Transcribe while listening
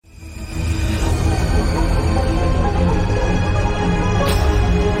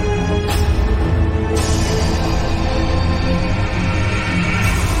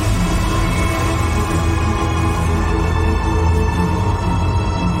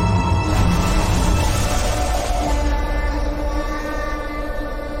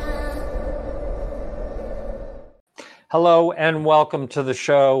Hello and welcome to the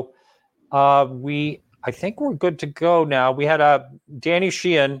show. I think we're good to go now. We had Danny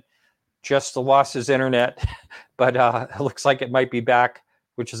Sheehan just lost his internet, but it looks like it might be back,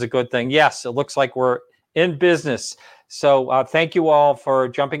 which is a good thing. Yes, it looks like we're in business. So thank you all for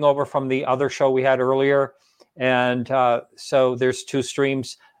jumping over from the other show we had earlier. And so there's two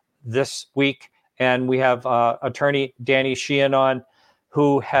streams this week, and we have attorney Danny Sheehan on,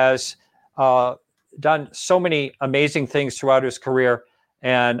 who has done so many amazing things throughout his career.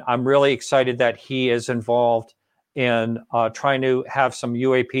 And I'm really excited that he is involved in trying to have some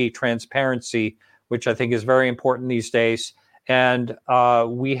UAP transparency, which I think is very important these days. And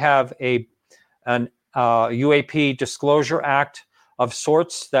we have an UAP Disclosure Act of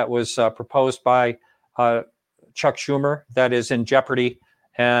sorts that was proposed by Chuck Schumer that is in jeopardy.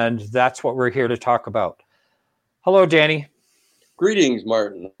 And that's what we're here to talk about. Hello, Danny. Greetings,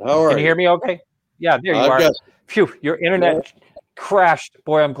 Martin. How are you? Can you hear me okay? Yeah, there you are. Phew, your internet crashed.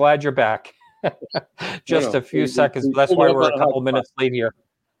 Boy, I'm glad you're back. Just a few seconds. That's why we're a couple minutes late here.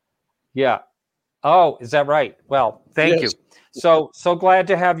 Yeah. Oh, is that right? Well, thank you. So glad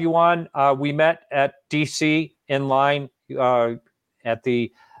to have you on. We met at DC in line at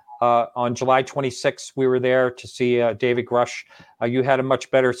the on July 26th. We were there to see David Grush. You had a much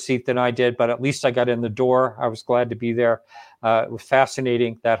better seat than I did, but at least I got in the door. I was glad to be there. It was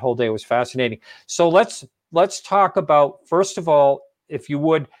fascinating. That whole day was fascinating. So let's talk about, first of all, if you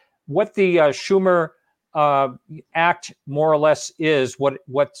would, what the Schumer Act more or less is,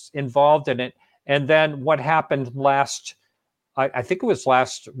 what's involved in it, and then what happened last. I think it was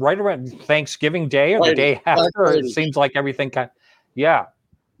right around Thanksgiving Day or the day after. It seems like everything yeah.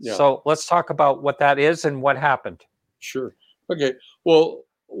 So let's talk about what that is and what happened. Sure. Okay. Well,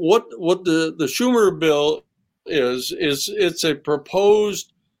 what the Schumer bill is it's a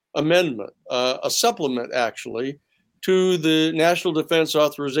proposed amendment, a supplement actually, to the National Defense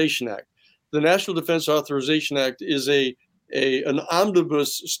Authorization Act. The National Defense Authorization Act is an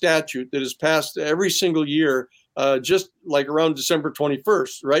omnibus statute that is passed every single year, just like around December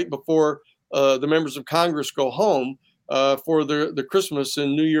 21st, right before the members of Congress go home for the Christmas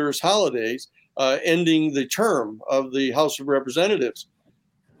and New Year's holidays, ending the term of the House of Representatives.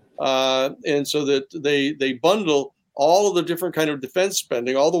 And so that they bundle all of the different kind of defense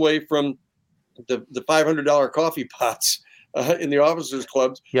spending, all the way from the $500 coffee pots in the officers'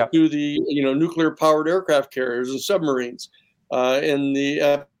 clubs to the nuclear-powered aircraft carriers and submarines, and the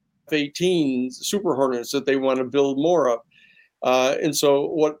F-18 Super Hornets that they want to build more of. And so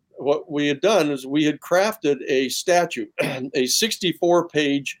what we had done is we had crafted a statute, a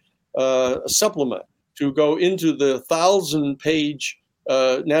 64-page supplement to go into the 1,000-page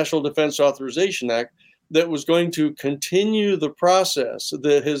National Defense Authorization Act that was going to continue the process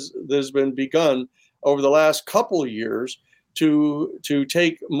that has been begun over the last couple of years to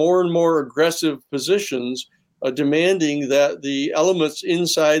take more and more aggressive positions, demanding that the elements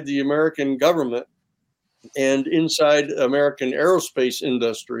inside the American government and inside American aerospace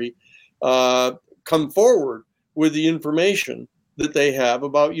industry come forward with the information that they have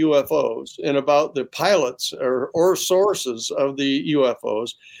about UFOs and about the pilots or sources of the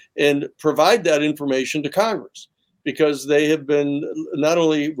UFOs, and provide that information to Congress, because they have been not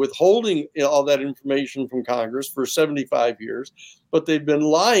only withholding all that information from Congress for 75 years, but they've been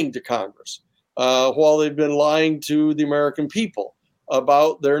lying to Congress while they've been lying to the American people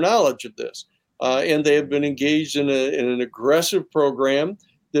about their knowledge of this. And they have been engaged in an aggressive program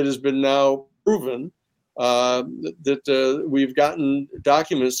that has been now proven, that we've gotten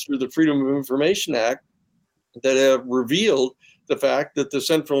documents through the Freedom of Information Act that have revealed the fact that the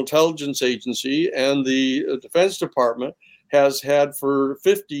Central Intelligence Agency and the Defense Department has had for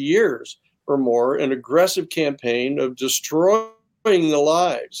 50 years or more an aggressive campaign of destroying the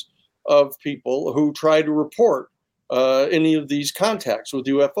lives of people who try to report any of these contacts with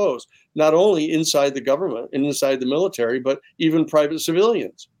UFOs, not only inside the government and inside the military, but even private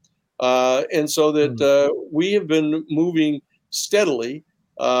civilians. And so that we have been moving steadily.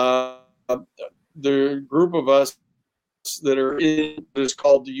 The group of us that are in what is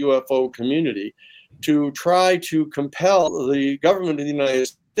called the UFO community, to try to compel the government of the United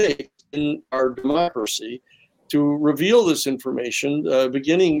States in our democracy to reveal this information,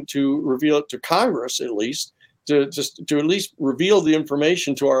 beginning to reveal it to Congress, at least, to at least reveal the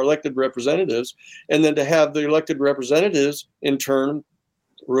information to our elected representatives, and then to have the elected representatives in turn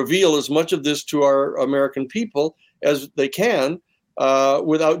reveal as much of this to our American people as they can,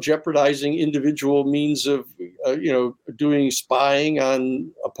 without jeopardizing individual means of, doing spying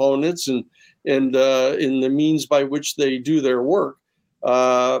on opponents and in the means by which they do their work.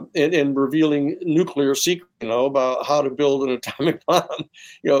 and revealing nuclear secrets, about how to build an atomic bomb,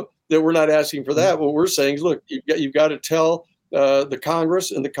 that we're not asking for that. What we're saying is, look, you've got to tell the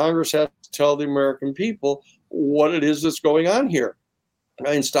Congress, and the Congress has to tell the American people what it is that's going on here,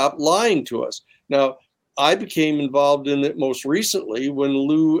 and stop lying to us. Now, I became involved in it most recently when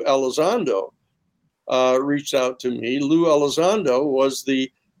Lou Elizondo reached out to me. Lou Elizondo was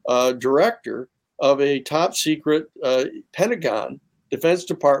the director of a top secret Pentagon Defense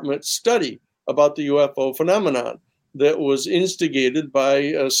Department study about the UFO phenomenon that was instigated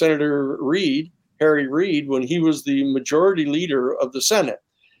by Senator Reid, Harry Reid, when he was the majority leader of the Senate.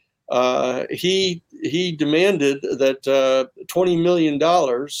 He demanded that $20 million,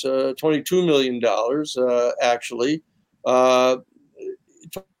 $22 million, actually,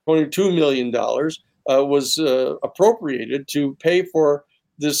 $22 million was appropriated to pay for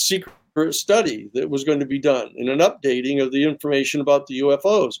this secret study that was going to be done and an updating of the information about the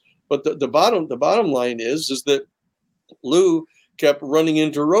UFOs. But the bottom line is that Lou kept running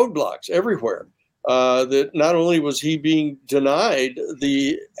into roadblocks everywhere. That not only was he being denied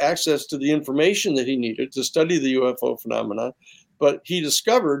the access to the information that he needed to study the UFO phenomenon, but he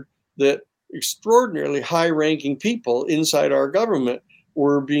discovered that extraordinarily high-ranking people inside our government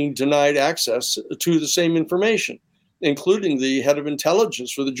were being denied access to the same information, including the head of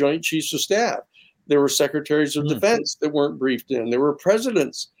intelligence for the Joint Chiefs of Staff. There were secretaries of defense that weren't briefed in. There were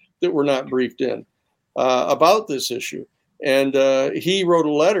presidents that were not briefed in about this issue. And he wrote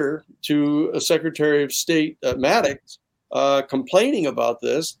a letter to Secretary of State Maddox complaining about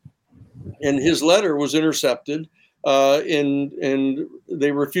this. And his letter was intercepted, and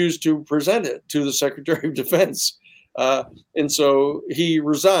they refused to present it to the Secretary of Defense. And so he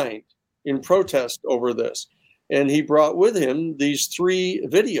resigned in protest over this. And he brought with him these 3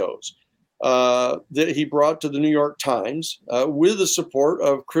 videos that he brought to the New York Times with the support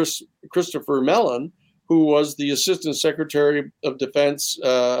of Christopher Mellon, who was the Assistant Secretary of Defense,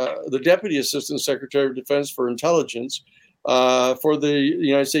 the Deputy Assistant Secretary of Defense for Intelligence for the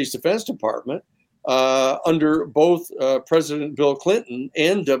United States Defense Department under both President Bill Clinton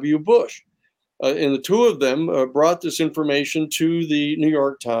and W. Bush. And the 2 of them brought this information to the New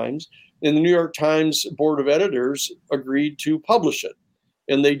York Times, and the New York Times Board of Editors agreed to publish it.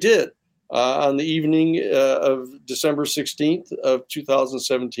 And they did on the evening of December 16th of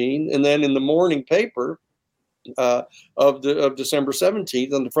 2017. And then in the morning paper of December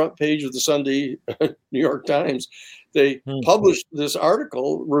 17th, on the front page of the Sunday New York Times, they published this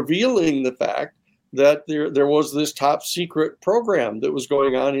article revealing the fact that there was this top secret program that was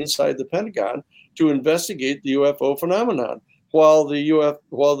going on inside the Pentagon to investigate the UFO phenomenon, while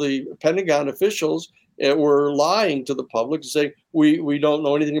the Pentagon officials were lying to the public, saying we don't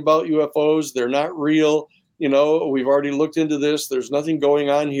know anything about UFOs, they're not real, we've already looked into this, there's nothing going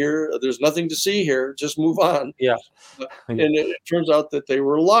on here, there's nothing to see here, just move on. And it turns out that they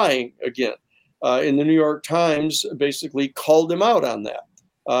were lying again. And the New York Times basically called them out on that.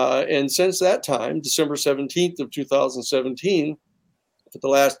 And since that time, December 17th of 2017, for the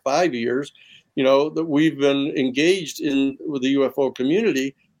last 5 years, that we've been engaged with the UFO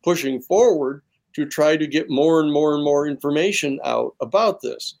community, pushing forward to try to get more and more and more information out about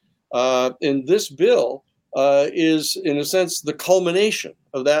this. And this bill is, in a sense, the culmination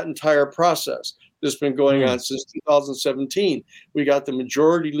of that entire process that's been going on since 2017. We got the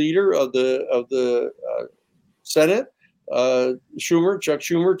majority leader of the Senate, Chuck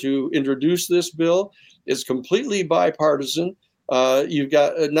Schumer, to introduce this bill. It's completely bipartisan. You've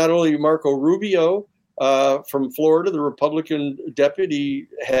got not only Marco Rubio from Florida, the Republican deputy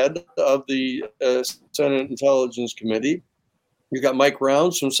head of the Senate Intelligence Committee. You've got Mike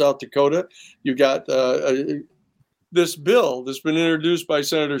Rounds from South Dakota. You've got this bill that's been introduced by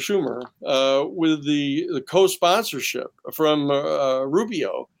Senator Schumer with the co-sponsorship from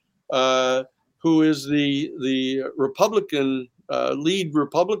Rubio, who is the Republican, lead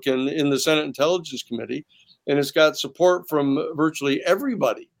Republican in the Senate Intelligence Committee. And it's got support from virtually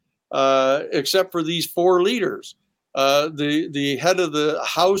everybody except for these 4 leaders. The head of the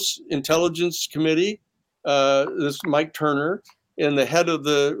House Intelligence Committee, this Mike Turner, and the head of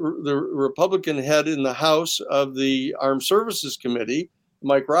the Republican head in the House of the Armed Services Committee,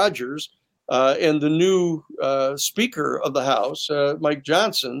 Mike Rogers, and the new Speaker of the House, Mike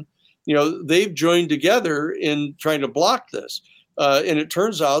Johnson. They've joined together in trying to block this. And it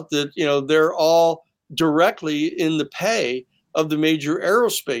turns out that, they're all directly in the pay of the major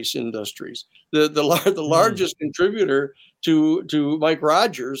aerospace industries. The largest contributor to Mike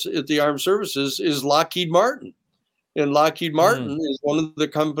Rogers at the Armed Services is Lockheed Martin. And Lockheed Mm. Martin is one of the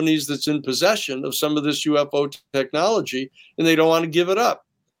companies that's in possession of some of this UFO technology, and they don't want to give it up.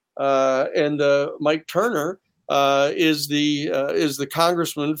 And Mike Turner is the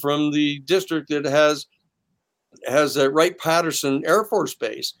congressman from the district that has Wright-Patterson Air Force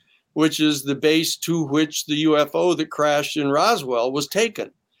Base, which is the base to which the UFO that crashed in Roswell was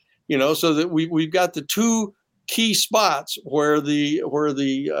taken. So that we've got the two key spots where the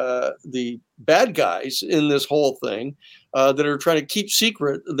bad guys in this whole thing that are trying to keep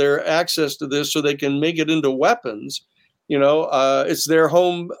secret their access to this so they can make it into weapons. It's their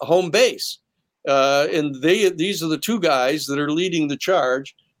home base, and these are the two guys that are leading the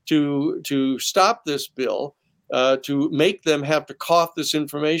charge to stop this bill. To make them have to cough this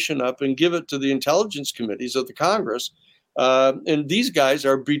information up and give it to the intelligence committees of the Congress. And these guys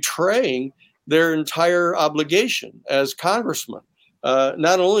are betraying their entire obligation as congressmen,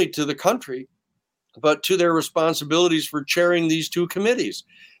 not only to the country, but to their responsibilities for chairing these two committees.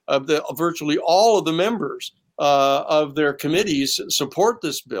 Virtually all of the members of their committees support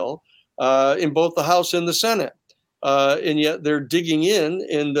this bill in both the House and the Senate. And yet they're digging in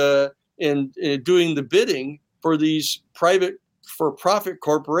and doing the bidding for these private for-profit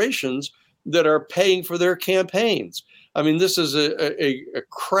corporations that are paying for their campaigns. I mean, this is a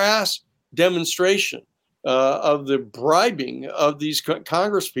crass demonstration of the bribing of these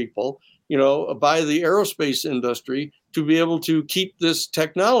Congress people, by the aerospace industry to be able to keep this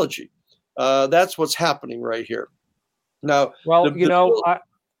technology. That's what's happening right here. Now, well,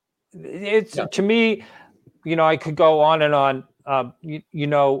 it's to me, I could go on and on,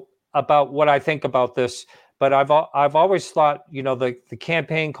 about what I think about this. But I've always thought, the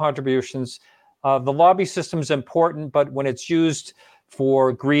campaign contributions, the lobby system is important, but when it's used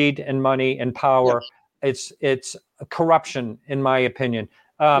for greed and money and power, yes, it's corruption, in my opinion.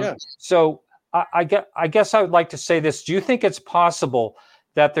 Yes. So I guess I would like to say this. Do you think it's possible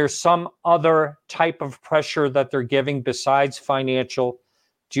that there's some other type of pressure that they're giving besides financial?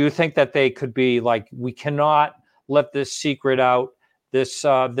 Do you think that they could be like, we cannot let this secret out? This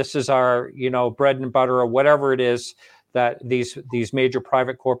is our bread and butter, or whatever it is that these major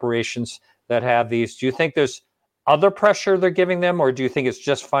private corporations that have these. Do you think there's other pressure they're giving them, or do you think it's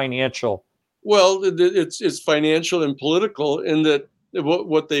just financial? Well, it's financial and political, in that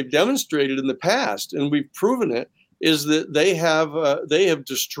what they've demonstrated in the past, and we've proven it, is that they have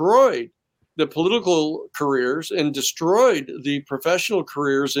destroyed the political careers and destroyed the professional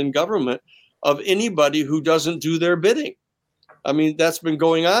careers in government of anybody who doesn't do their bidding. I mean, that's been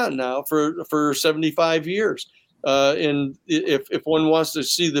going on now for 75 years. And if one wants to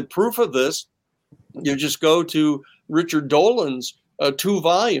see the proof of this, you just go to Richard Dolan's 2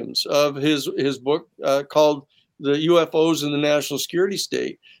 volumes of his book called The UFOs in the National Security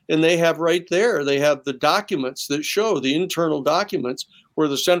State. And they have right there, they have the documents that show, the internal documents where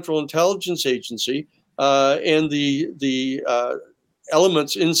the Central Intelligence Agency and the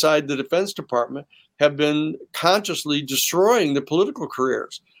elements inside the Defense Department have been consciously destroying the political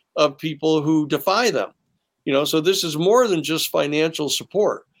careers of people who defy them. So this is more than just financial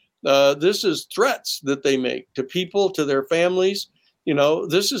support. This is threats that they make to people, to their families.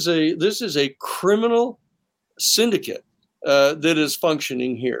 This is a criminal syndicate that is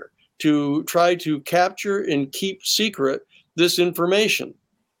functioning here to try to capture and keep secret this information.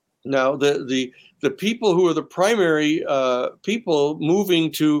 Now, the people who are the primary people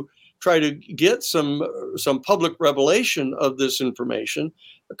moving to try to get some public revelation of this information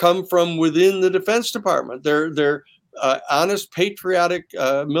come from within the Defense Department. They're honest, patriotic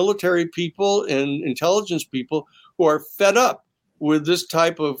military people and intelligence people who are fed up with this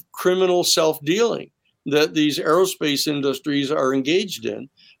type of criminal self-dealing that these aerospace industries are engaged in.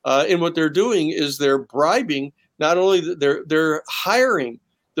 And what they're doing is they're bribing, not only they're hiring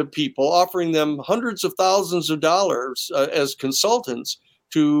the people, offering them hundreds of thousands of dollars as consultants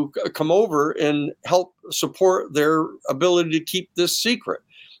to come over and help support their ability to keep this secret.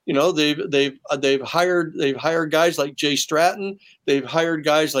 They've hired guys like Jay Stratton. They've hired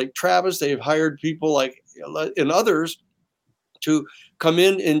guys like Travis. They've hired people like and others to come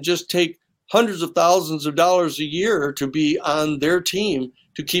in and just take hundreds of thousands of dollars a year to be on their team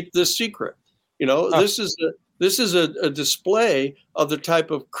to keep this secret. This is a display of the type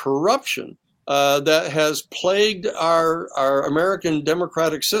of corruption that has plagued our American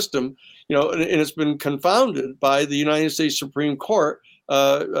democratic system, and it's been confounded by the United States Supreme Court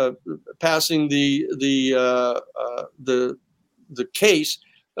passing the case,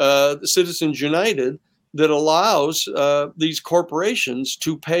 Citizens United, that allows these corporations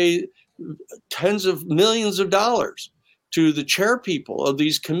to pay tens of millions of dollars to the chair people of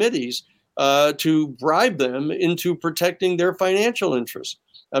these committees to bribe them into protecting their financial interests.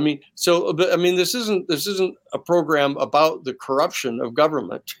 This isn't a program about the corruption of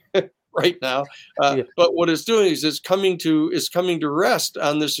government right now. Yeah. But what it's doing is it's coming to rest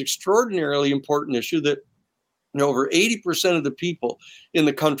on this extraordinarily important issue that over 80% of the people in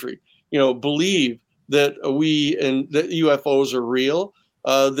the country, believe that that UFOs are real,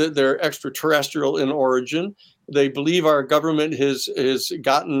 that they're extraterrestrial in origin. They believe our government has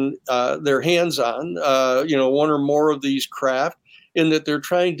gotten their hands on, one or more of these craft, and that they're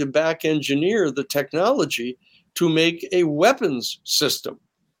trying to back engineer the technology to make a weapons system.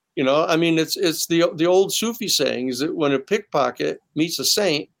 It's the old Sufi saying is that when a pickpocket meets a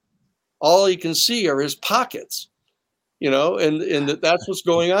saint, all he can see are his pockets, and that's what's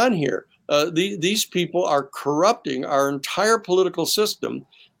going on here. These people are corrupting our entire political system,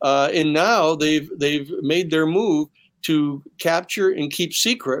 and now they've made their move to capture and keep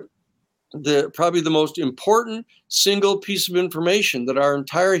secret probably the most important single piece of information that our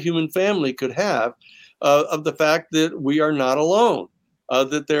entire human family could have, of the fact that we are not alone,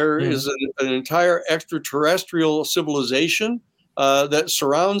 that there is an entire extraterrestrial civilization that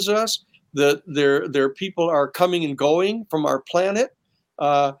surrounds us, that their people are coming and going from our planet,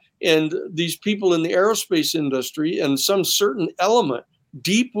 and these people in the aerospace industry and some certain element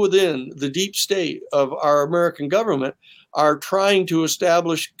deep within the deep state of our American government are trying to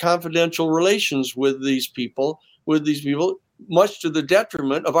establish confidential relations with these people, much to the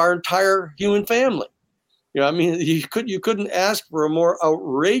detriment of our entire human family. You couldn't ask for a more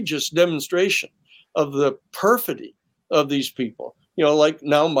outrageous demonstration of the perfidy of these people. Like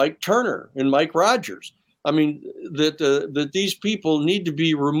now Mike Turner and Mike Rogers. That these people need to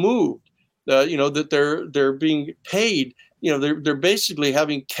be removed. That they're being paid. They're basically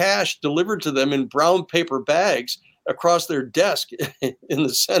having cash delivered to them in brown paper bags across their desk in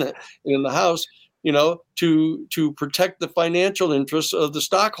the Senate and in the House, to protect the financial interests of the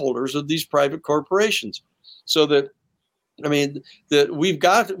stockholders of these private corporations. So that we've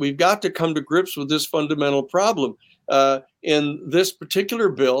got to come to grips with this fundamental problem. In this particular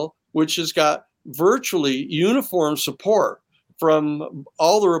bill, which has got virtually uniform support from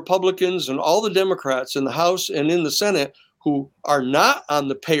all the Republicans and all the Democrats in the House and in the Senate who are not on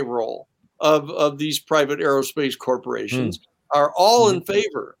the payroll of these private aerospace corporations, are all in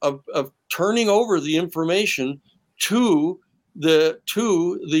favor of turning over the information to the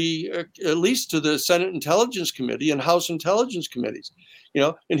at least to the Senate Intelligence Committee and House Intelligence Committees.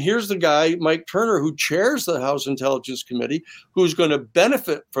 And here's the guy, Mike Turner, who chairs the House Intelligence Committee, who's going to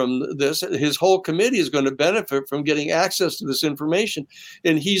benefit from this. His whole committee is going to benefit from getting access to this information.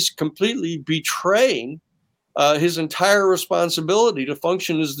 And he's completely betraying his entire responsibility to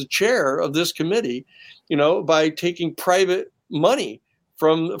function as the chair of this committee, by taking private money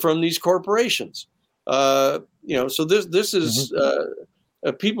from these corporations. So this is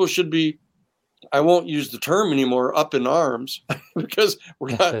people should be, I won't use the term anymore, up in arms, because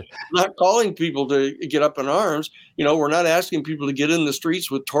we're not calling people to get up in arms. We're not asking people to get in the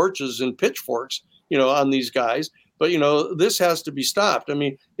streets with torches and pitchforks, on these guys. But, this has to be stopped.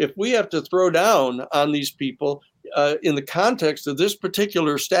 If we have to throw down on these people in the context of this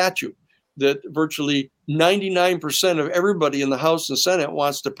particular statute that virtually 99% of everybody in the House and Senate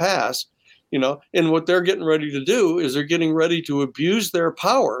wants to pass, and what they're getting ready to do is they're getting ready to abuse their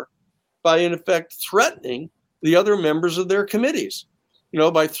power by, in effect, threatening the other members of their committees,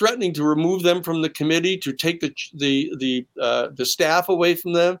 by threatening to remove them from the committee, to take the staff away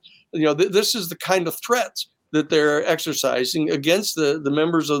from them. This is the kind of threats that they're exercising against the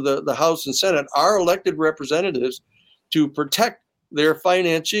members of the House and Senate, our elected representatives, to protect their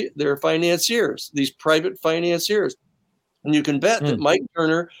financiers, these private financiers. And you can bet that Mike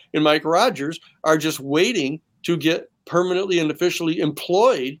Turner and Mike Rogers are just waiting to get permanently and officially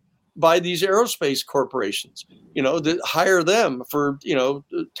employed by these aerospace corporations, that hire them for,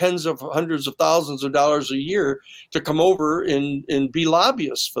 tens of hundreds of thousands of dollars a year to come over and be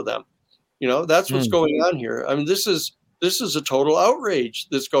lobbyists for them. That's what's going on here. This is a total outrage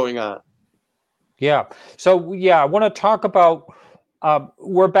that's going on. Yeah. So, I want to talk about,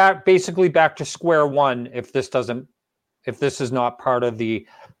 we're basically back to square one if this is not part of the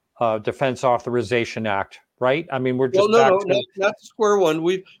Defense Authorization Act, right? We're just not square one.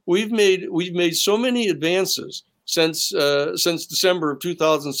 We've made so many advances since December of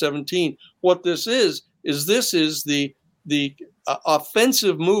 2017. What this is the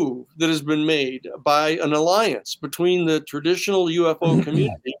offensive move that has been made by an alliance between the traditional UFO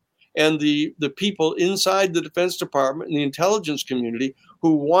community and the people inside the Defense Department and the intelligence community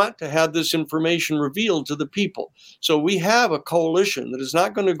who want to have this information revealed to the people. So we have a coalition that is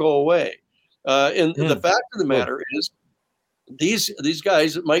not going to go away. And the fact of the matter is, these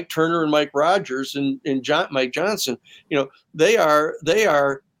guys, Mike Turner and Mike Rogers and Mike Johnson, they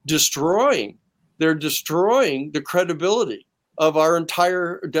are destroying. They're destroying the credibility of our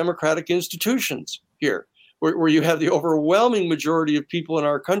entire democratic institutions here, where you have the overwhelming majority of people in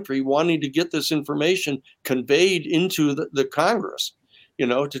our country wanting to get this information conveyed into the Congress,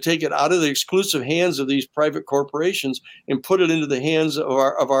 to take it out of the exclusive hands of these private corporations and put it into the hands of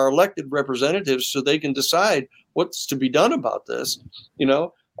our elected representatives so they can decide what's to be done about this,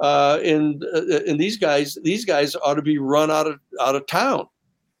 and these guys ought to be run out of town.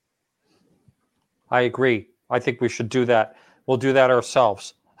 I agree. I think we should do that. We'll do that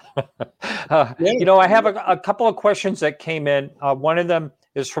ourselves. I have a couple of questions that came in. One of them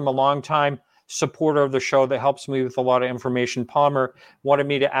is from a longtime supporter of the show that helps me with a lot of information. Palmer wanted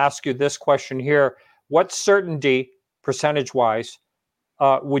me to ask you this question here. What certainty, percentage-wise,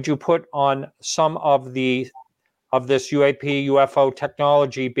 would you put on some of this UAP, UFO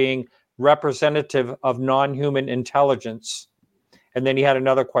technology being representative of non-human intelligence? And then he had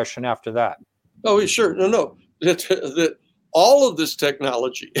another question after that. Oh, sure. No. That all of this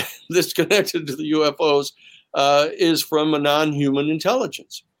technology that's connected to the UFOs is from a non-human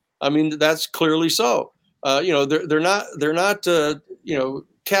intelligence. I mean, that's clearly so. They're not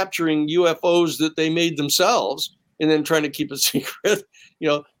capturing UFOs that they made themselves and then trying to keep it secret.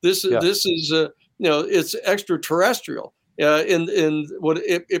 This is it's extraterrestrial. And what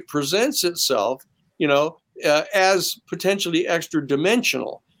it presents itself, as potentially extra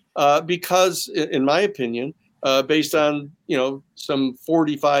dimensional, because, in my opinion, based on some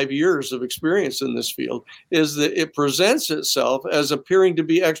 45 years of experience in this field, is that it presents itself as appearing to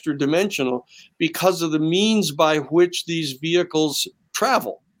be extra dimensional because of the means by which these vehicles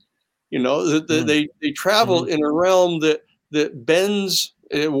travel. They travel in a realm that bends,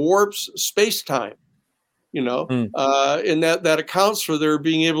 it warps space-time. And that accounts for their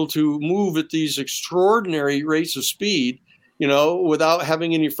being able to move at these extraordinary rates of speed, without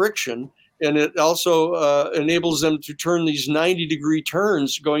having any friction. And it also enables them to turn these 90-degree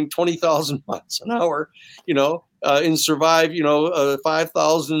turns going 20,000 miles an hour, and survive,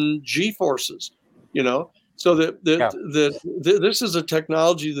 5,000 G-forces, so that this is a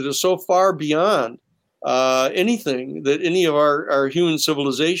technology that is so far beyond anything that any of our human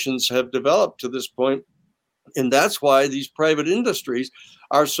civilizations have developed to this point. And that's why these private industries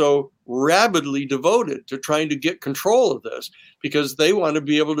are so rabidly devoted to trying to get control of this, because they want to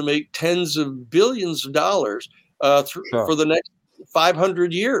be able to make tens of billions of dollars for the next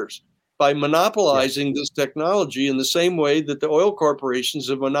 500 years by monopolizing this technology in the same way that the oil corporations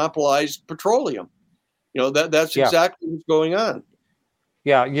have monopolized petroleum. That's exactly what's going on.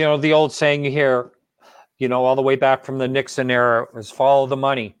 Yeah, the old saying you hear, all the way back from the Nixon era is follow the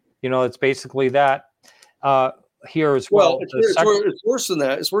money. It's basically that. Here as well. It's worse than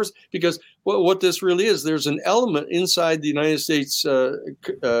that. It's worse because what this really is, there's an element inside the United States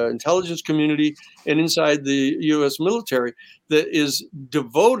intelligence community and inside the U.S. military that is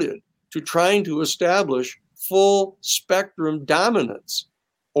devoted to trying to establish full spectrum dominance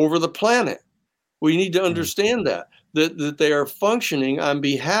over the planet. We need to understand that they are functioning on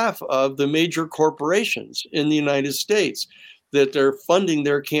behalf of the major corporations in the United States, that they're funding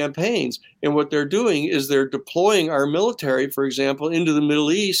their campaigns. And what they're doing is they're deploying our military, for example, into the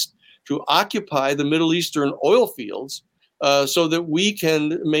Middle East to occupy the Middle Eastern oil fields so that we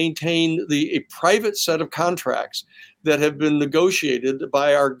can maintain a private set of contracts that have been negotiated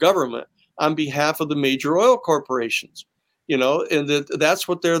by our government on behalf of the major oil corporations, and that's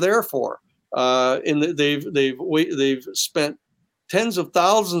what they're there for. And they've spent tens of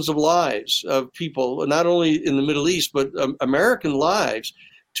thousands of lives of people, not only in the Middle East, but American lives,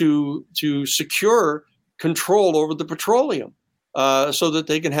 to secure control over the petroleum so that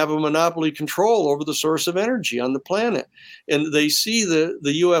they can have a monopoly control over the source of energy on the planet. And they see the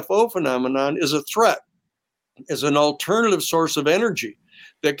UFO phenomenon as a threat, as an alternative source of energy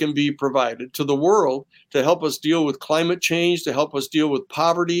that can be provided to the world to help us deal with climate change, to help us deal with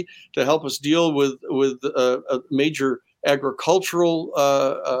poverty, to help us deal with major agricultural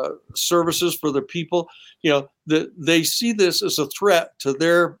services for the people. They see this as a threat to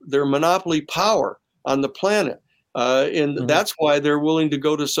their monopoly power on the planet. And that's why they're willing to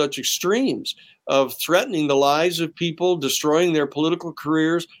go to such extremes of threatening the lives of people, destroying their political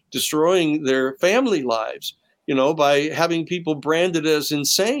careers, destroying their family lives, by having people branded as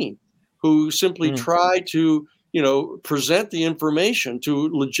insane who simply try to, present the information to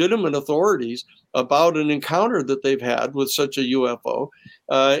legitimate authorities about an encounter that they've had with such a UFO.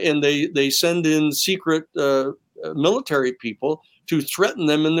 And they send in secret military people to threaten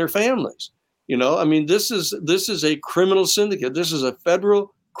them and their families. I mean, this is a criminal syndicate. This is a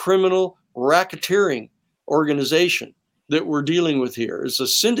federal criminal racketeering organization that we're dealing with here. It's a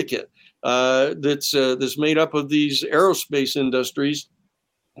syndicate that's made up of these aerospace industries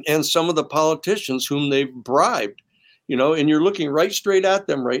and some of the politicians whom they've bribed. And you're looking right straight at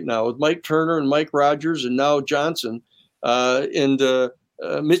them right now with Mike Turner and Mike Rogers and now Johnson and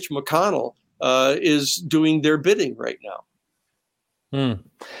Mitch McConnell is doing their bidding right now.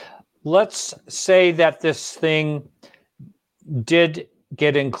 Let's say that this thing did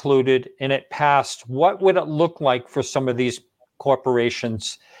get included and it passed. What would it look like for some of these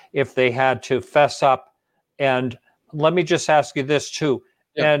corporations if they had to fess up? And let me just ask you this too.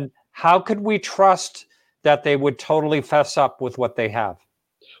 Yeah. And how could we trust that they would totally fess up with what they have?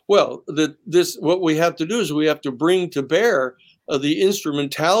 Well, what we have to do is we have to bring to bear the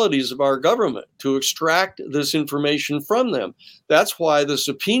instrumentalities of our government to extract this information from them. That's why the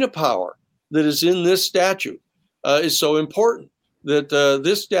subpoena power that is in this statute is so important. That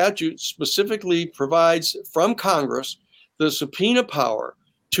this statute specifically provides from Congress the subpoena power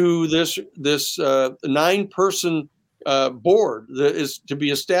to this 9-person board that is to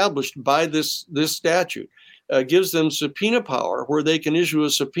be established by this statute. Gives them subpoena power where they can issue a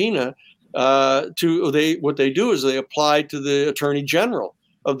subpoena what they do is they apply to the Attorney General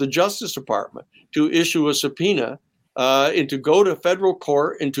of the Justice Department to issue a subpoena and to go to federal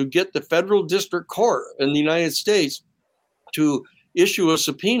court and to get the federal district court in the United States to issue a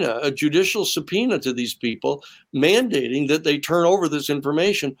subpoena, a judicial subpoena to these people, mandating that they turn over this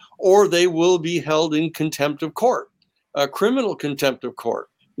information or they will be held in contempt of court, criminal contempt of court.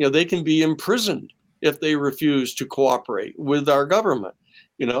 They can be imprisoned if they refuse to cooperate with our government,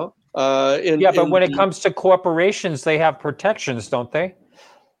 but when it comes to corporations, they have protections, don't they?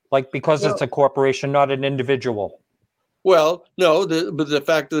 Like because it's a corporation, not an individual. Well, no, but the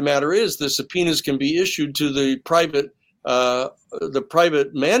fact of the matter is the subpoenas can be issued to the private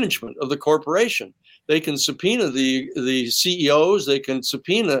management of the corporation. They can subpoena the CEOs, they can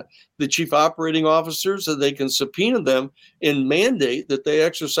subpoena the chief operating officers, and they can subpoena them and mandate that they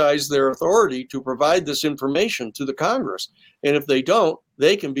exercise their authority to provide this information to the Congress. And if they don't,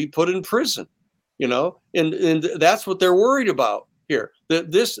 they can be put in prison, and that's what they're worried about here.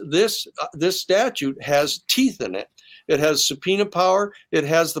 That this statute has teeth in it. It has subpoena power. It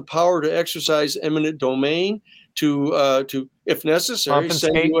has the power to exercise eminent domain, to if necessary,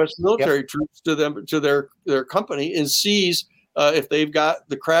 send U.S. military troops to them, to their company, and seize if they've got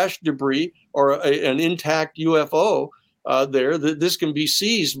the crash debris or an intact UFO there. This can be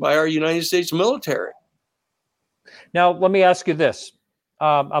seized by our United States military. Now, let me ask you this.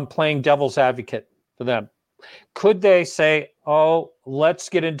 I'm playing devil's advocate for them. Could they say, "Oh, let's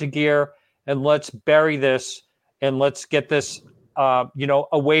get into gear and let's bury this and let's get this,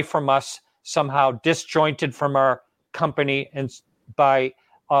 away from us"? Somehow disjointed from our company, and by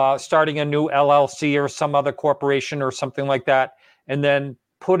starting a new LLC or some other corporation or something like that, and then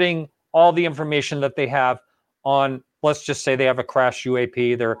putting all the information that they have on, let's just say they have a crash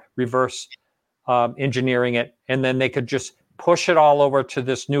UAP, they're reverse engineering it, and then they could just push it all over to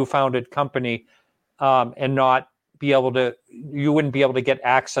this new founded company and not be able to, you wouldn't be able to get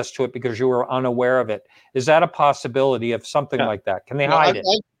access to it because you were unaware of it. Is that a possibility of something like that? Can they hide it?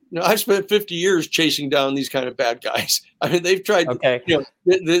 I've spent 50 years chasing down these kind of bad guys. I mean, they've tried. Okay.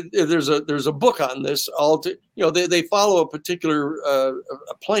 There's a book on this. They follow a particular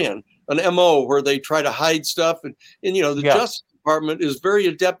plan, an MO, where they try to hide stuff, and the Justice Department is very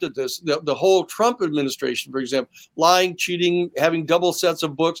adept at this. The whole Trump administration, for example, lying, cheating, having double sets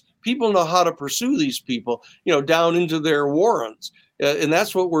of books. People know how to pursue these people, down into their warrens. And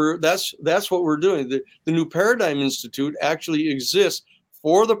that's what we're doing. The New Paradigm Institute actually exists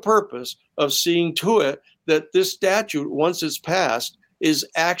for the purpose of seeing to it that this statute, once it's passed, is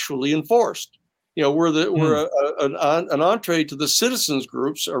actually enforced. We're an entree to the citizens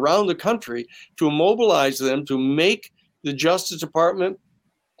groups around the country to mobilize them to make the Justice Department,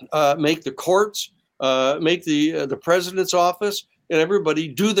 make the courts, make the president's office, and everybody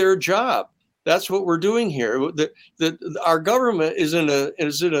do their job. That's what we're doing here. Our government is in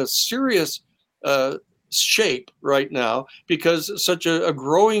a serious shape right now because such a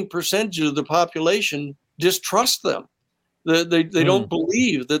growing percentage of the population distrust them. They don't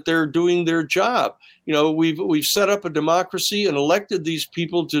believe that they're doing their job. We've set up a democracy and elected these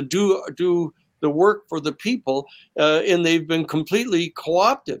people to do the work for the people, and they've been completely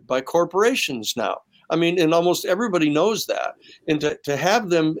co-opted by corporations now. I mean, and almost everybody knows that. And to have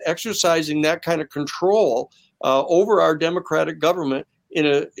them exercising that kind of control over our democratic government in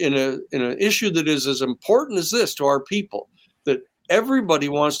an issue that is as important as this to our people, that everybody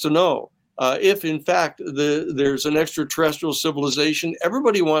wants to know if in fact there's an extraterrestrial civilization.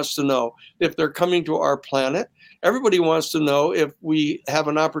 Everybody wants to know if they're coming to our planet. Everybody wants to know if we have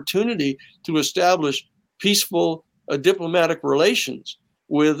an opportunity to establish peaceful diplomatic relations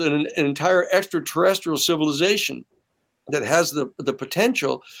with an entire extraterrestrial civilization that has the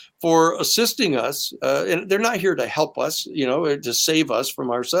potential for assisting us. And they're not here to help us, to save us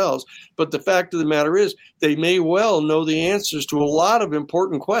from ourselves. But the fact of the matter is, they may well know the answers to a lot of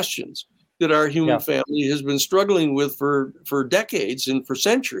important questions that our human family has been struggling with for decades and for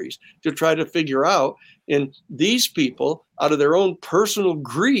centuries to try to figure out. And these people, out of their own personal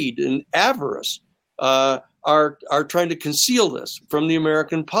greed and avarice, are trying to conceal this from the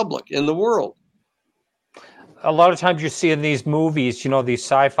American public and the world. A lot of times you see in these movies, these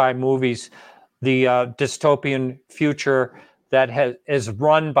sci-fi movies, the dystopian future that is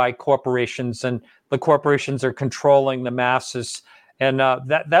run by corporations, and the corporations are controlling the masses. And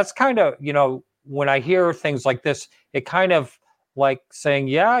that's kind of, when I hear things like this, it kind of like saying,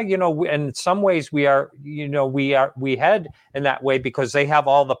 in some ways we are, we head in that way because they have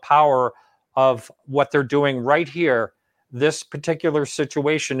all the power of what they're doing right here. This particular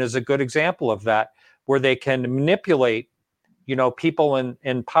situation is a good example of that, where they can manipulate, people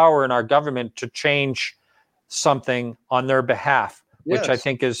in power in our government to change something on their behalf, which I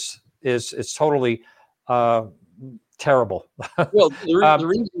think is totally terrible. Well,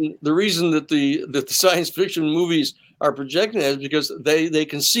 the reason that the science fiction movies are projecting that is because they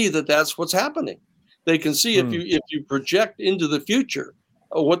can see that that's what's happening. They can see if you project into the future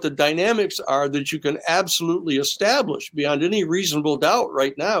what the dynamics are that you can absolutely establish beyond any reasonable doubt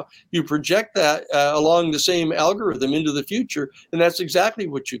right now. You project that along the same algorithm into the future, and that's exactly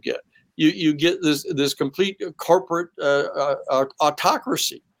what you get. You get this complete corporate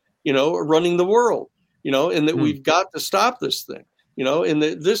autocracy, running the world, and that we've got to stop this thing, and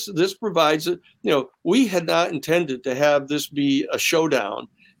that this provides it. We had not intended to have this be a showdown,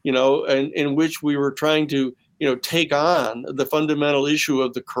 in which we were trying to take on the fundamental issue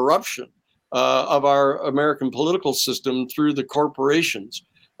of the corruption of our American political system through the corporations.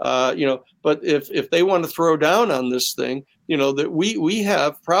 But if they want to throw down on this thing, that we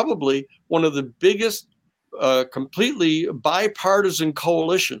have probably one of the biggest completely bipartisan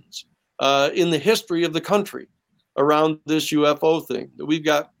coalitions in the history of the country around this UFO thing. That we've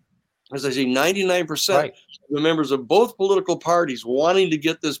got, as I say, 99% of the members of both political parties wanting to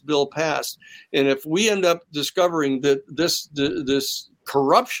get this bill passed. And if we end up discovering that this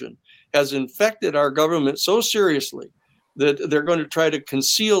corruption has infected our government so seriously that they're going to try to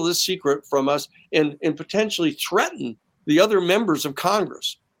conceal this secret from us and potentially threaten the other members of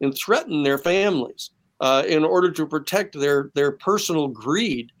Congress and threaten their families in order to protect their personal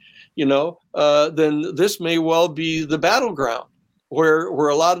greed, then this may well be the battleground where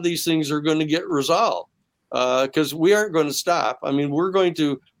a lot of these things are going to get resolved, because we aren't going to stop. I mean, we're going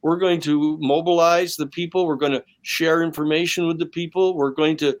to mobilize the people. We're going to share information with the people. We're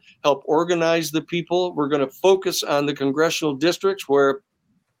going to help organize the people. We're going to focus on the congressional districts where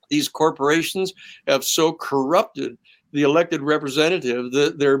these corporations have so corrupted the elected representative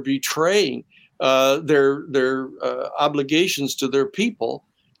that they're betraying their obligations to their people.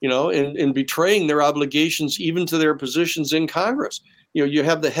 And betraying their obligations even to their positions in Congress. You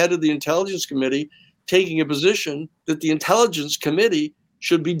have the head of the Intelligence Committee taking a position that the Intelligence Committee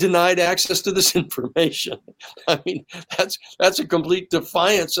should be denied access to this information. I mean, that's a complete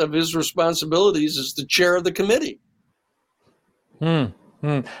defiance of his responsibilities as the chair of the committee.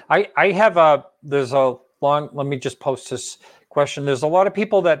 I have there's a long, let me just post this question. There's a lot of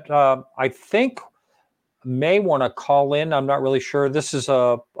people that I think may want to call in. I'm not really sure. This is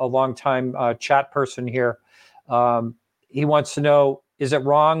a long-time chat person here. He wants to know, is it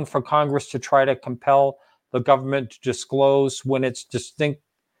wrong for Congress to try to compel the government to disclose when it's distinctly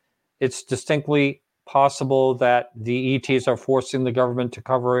possible that the ETs are forcing the government to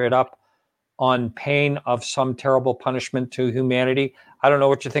cover it up on pain of some terrible punishment to humanity? I don't know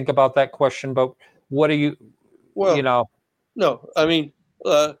what you think about that question, but what do you, No, I mean,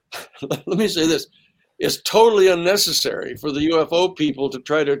 let me say this. It's totally unnecessary for the UFO people to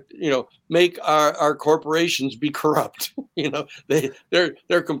try to, make our corporations be corrupt.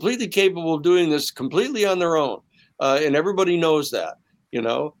 They're completely capable of doing this completely on their own, and everybody knows that.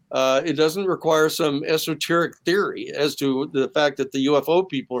 It doesn't require some esoteric theory as to the fact that the UFO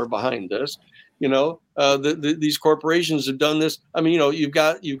people are behind this. These corporations have done this. I mean, you've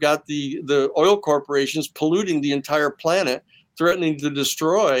got the oil corporations polluting the entire planet, threatening to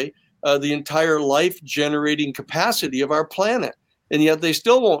destroy the entire life-generating capacity of our planet, and yet they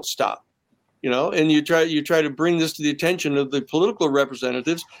still won't stop. and you try to bring this to the attention of the political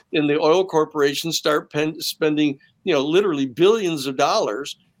representatives, and the oil corporations start spending, literally billions of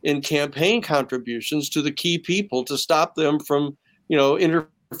dollars in campaign contributions to the key people to stop them from,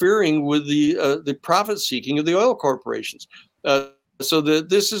 interfering with the profit seeking of the oil corporations. So that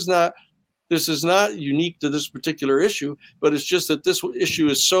this is not unique to this particular issue, but it's just that this issue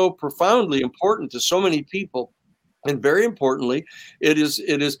is so profoundly important to so many people. And very importantly, it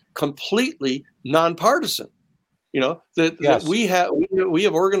is completely nonpartisan. That we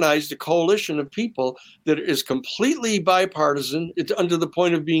have organized a coalition of people that is completely bipartisan. It's under the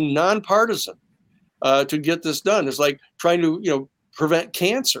point of being nonpartisan to get this done. It's like trying to prevent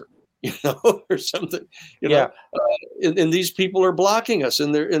cancer, or something. And these people are blocking us,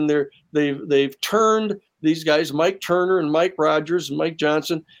 and they've turned these guys, Mike Turner and Mike Rogers and Mike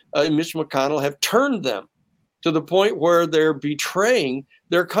Johnson and Mitch McConnell, have turned them to the point where they're betraying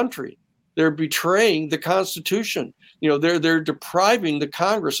their country. They're betraying the Constitution. They're depriving the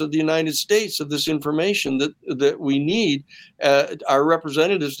Congress of the United States of this information that we need our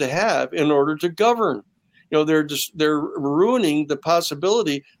representatives to have in order to govern. They're ruining the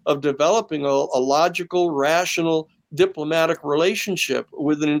possibility of developing a logical, rational, diplomatic relationship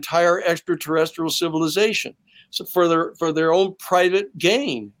with an entire extraterrestrial civilization. So for their own private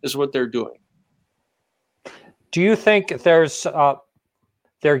gain is what they're doing. Do you think they're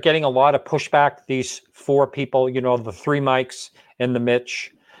getting a lot of pushback, these four people, the three Mikes and the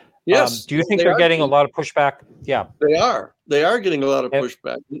Mitch? Yes. Do you think they're getting a lot of pushback? Yeah. They are. They are getting a lot of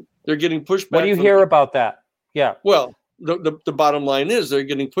pushback. They're getting pushback. What do you hear about that? Yeah. Well, the bottom line is they're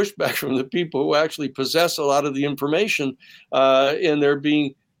getting pushback from the people who actually possess a lot of the information, and they're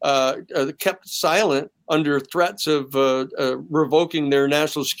being kept silent under threats of revoking their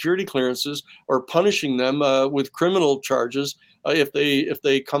national security clearances or punishing them with criminal charges if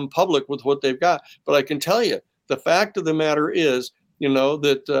they come public with what they've got. But I can tell you, the fact of the matter is,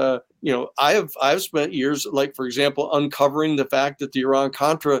 that I've spent years, like, for example, uncovering the fact that the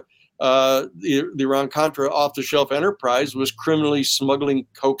Iran-Contra off-the-shelf enterprise was criminally smuggling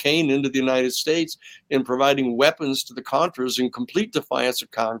cocaine into the United States and providing weapons to the Contras in complete defiance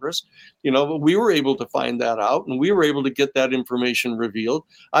of Congress. But we were able to find that out, and we were able to get that information revealed.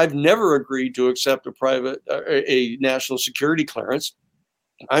 I've never agreed to accept a national security clearance.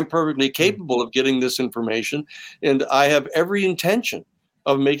 I'm perfectly capable of getting this information, and I have every intention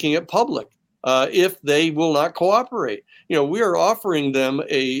of making it public if they will not cooperate. We are offering them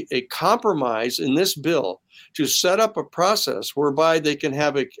a compromise in this bill to set up a process whereby they can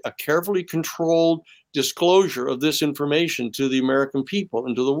have a carefully controlled disclosure of this information to the American people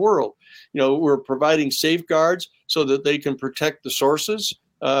and to the world. We're providing safeguards so that they can protect the sources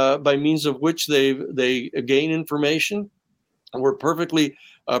by means of which they gain information. We're perfectly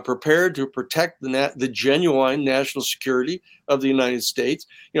prepared to protect the genuine national security of the United States.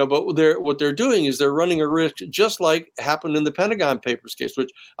 But what they're doing is they're running a risk, just like happened in the Pentagon Papers case,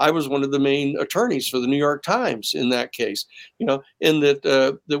 which I was one of the main attorneys for the New York Times in that case. In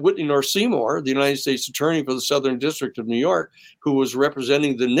that Whitney North Seymour, the United States Attorney for the Southern District of New York, who was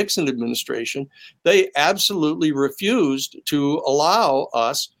representing the Nixon administration, they absolutely refused to allow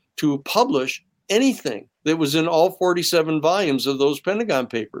us to publish anything that was in all 47 volumes of those Pentagon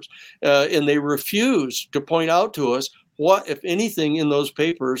Papers. And they refused to point out to us what, if anything, in those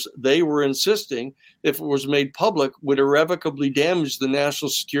papers they were insisting, if it was made public, would irrevocably damage the national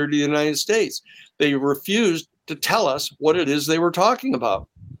security of the United States. They refused to tell us what it is they were talking about.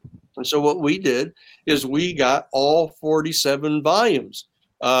 And so what we did is we got all 47 volumes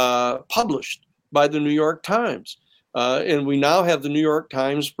published by the New York Times. And we now have the New York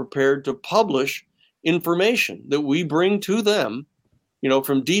Times prepared to publish information that we bring to them,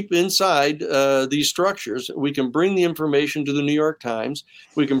 from deep inside these structures. We can bring the information to the New York Times.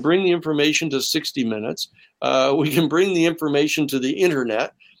 We can bring the information to 60 Minutes. We can bring the information to the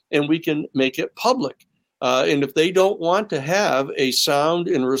internet, and we can make it public. And if they don't want to have a sound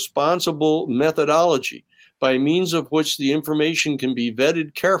and responsible methodology by means of which the information can be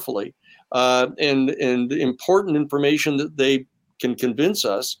vetted carefully, and important information that they can convince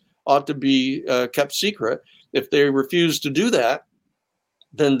us ought to be kept secret, if they refuse to do that,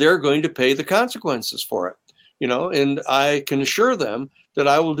 then they're going to pay the consequences for it. And I can assure them that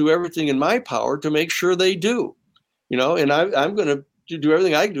I will do everything in my power to make sure they do. And I'm going to do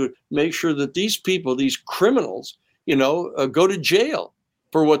everything I can do to make sure that these people, these criminals, go to jail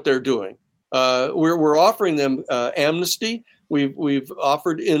for what they're doing. We're offering them amnesty. We've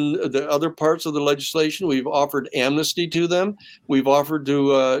offered in the other parts of the legislation, we've offered amnesty to them. We've offered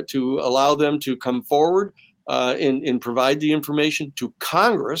to allow them to come forward and provide the information to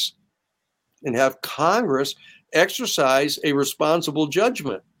Congress and have Congress exercise a responsible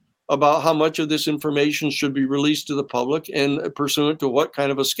judgment about how much of this information should be released to the public and pursuant to what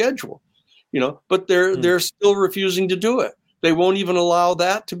kind of a schedule, but they're still refusing to do it. They won't even allow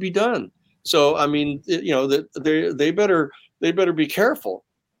that to be done. So, I mean, they better be careful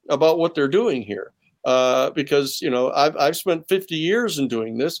about what they're doing here. Because I've spent 50 years in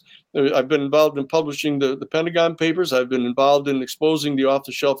doing this. I've been involved in publishing the Pentagon Papers. I've been involved in exposing the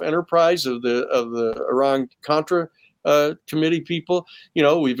off-the-shelf enterprise of the Iran-Contra committee people.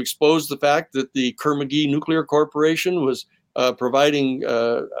 We've exposed the fact that the Kerr-McGee Nuclear Corporation was providing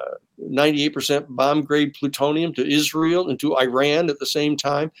 98% bomb-grade plutonium to Israel and to Iran at the same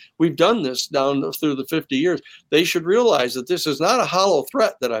time. We've done this down through the 50 years. They should realize that this is not a hollow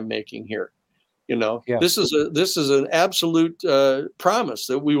threat that I'm making here. This is an absolute promise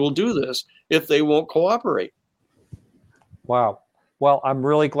that we will do this if they won't cooperate. Wow. Well, I'm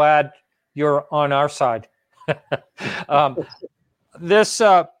really glad you're on our side. The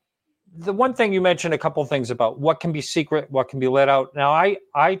one thing you mentioned a couple of things about what can be secret, what can be let out. Now,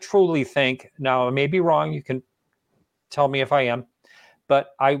 I truly think, now I may be wrong, you can tell me if I am,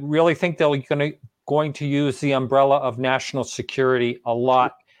 but I really think they're going to use the umbrella of national security a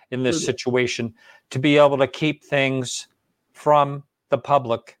lot in this situation to be able to keep things from the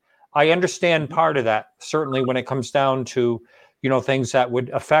public. I understand part of that, certainly when it comes down to, things that would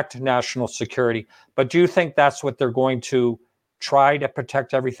affect national security. But do you think that's what they're going to try to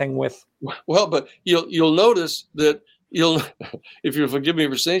protect everything with? Well, but you'll notice that if you forgive me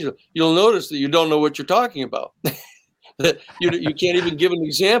for saying so, you'll notice that you don't know what you're talking about. That you can't even give an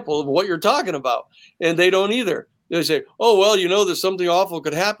example of what you're talking about, and they don't either. They say, oh, well, there's something awful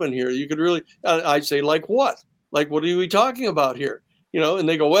could happen here. You could really, I'd say, like what? Like, what are we talking about here? And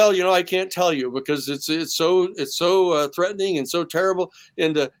they go, well, I can't tell you because it's so threatening and so terrible.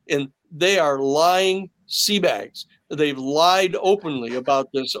 And they are lying sea bags. They've lied openly about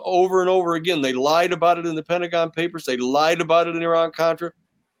this over and over again. They lied about it in the Pentagon Papers. They lied about it in Iran-Contra.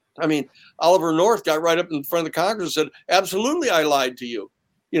 I mean, Oliver North got right up in front of the Congress and said, absolutely, I lied to you.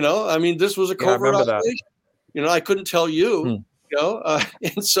 This was a covert operation. I couldn't tell you,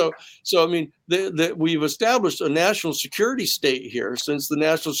 and so I mean, we've established a national security state here since the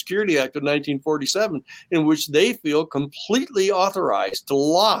National Security Act of 1947, in which they feel completely authorized to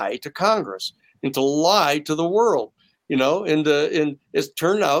lie to Congress and to lie to the world, and it's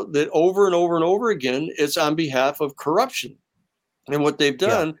turned out that over and over and over again, it's on behalf of corruption. And what they've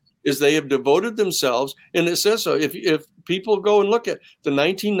done is they have devoted themselves, and it says so. If people go and look at the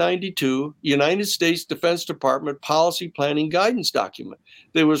 1992 United States Defense Department Policy Planning Guidance document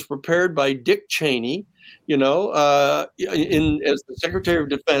that was prepared by Dick Cheney, as the Secretary of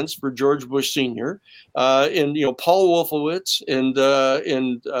Defense for George Bush Sr., and Paul Wolfowitz, and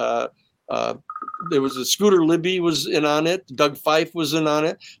there was a Scooter Libby was in on it. Doug Fife was in on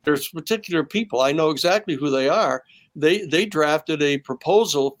it. There's particular people. I know exactly who they are. They drafted a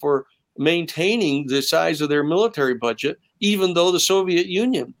proposal for maintaining the size of their military budget, even though the Soviet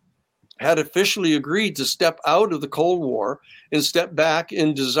Union had officially agreed to step out of the Cold War and step back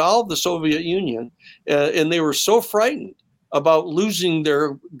and dissolve the Soviet Union. And they were so frightened about losing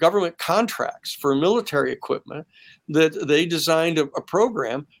their government contracts for military equipment that they designed a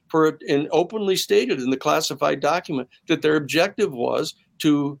program for, and openly stated in the classified document, that their objective was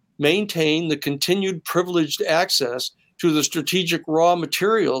to maintain the continued privileged access to the strategic raw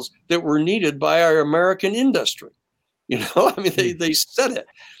materials that were needed by our American industry. I mean, they said it,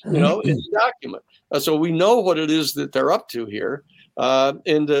 in the document. So we know what it is that they're up to here. That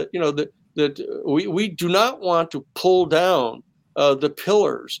we do not want to pull down the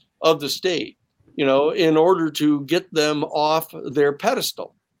pillars of the state, in order to get them off their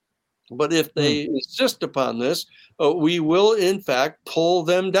pedestal. But if they insist upon this, we will, in fact, pull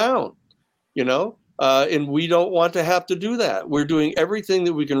them down, and we don't want to have to do that. We're doing everything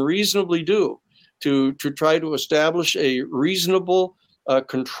that we can reasonably do to try to establish a reasonable,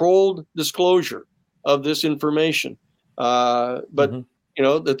 controlled disclosure of this information. But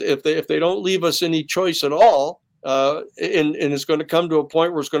that if they don't leave us any choice at all, and it's going to come to a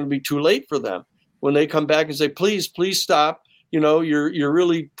point where it's going to be too late for them when they come back and say, please stop. You're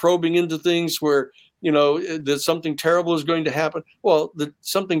really probing into things where, that something terrible is going to happen. Well,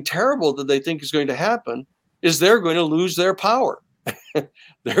 something terrible that they think is going to happen is they're going to lose their power.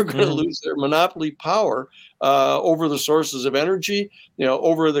 They're going to lose their monopoly power over the sources of energy,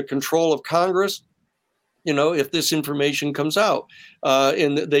 over the control of Congress, if this information comes out.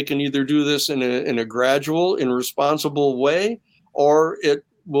 And they can either do this in a gradual and responsible way, or it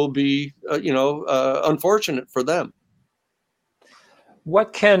will be, unfortunate for them.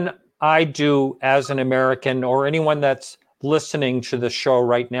 What can I do as an American, or anyone that's listening to the show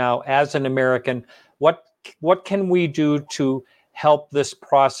right now as an American, what can we do to help this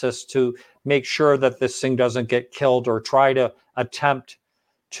process to make sure that this thing doesn't get killed, or try to attempt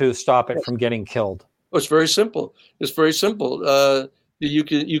to stop it from getting killed? Oh, it's very simple. It's very simple. You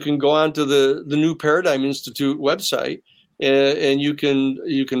can go onto the New Paradigm Institute website, and you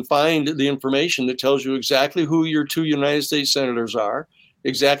can find the information that tells you exactly who your 2 United States senators are,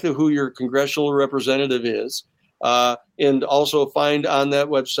 exactly who your congressional representative is, and also find on that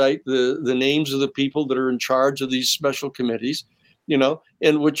website the names of the people that are in charge of these special committees.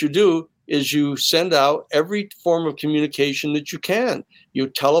 And what you do is you send out every form of communication that you can. You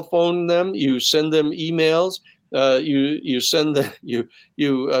telephone them, you send them emails, you send them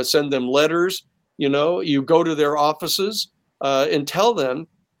letters. You go to their offices and tell them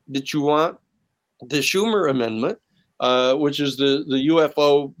that you want the Schumer Amendment, which is the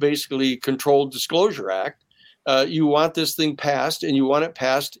UFO basically Controlled Disclosure Act. You want this thing passed, and you want it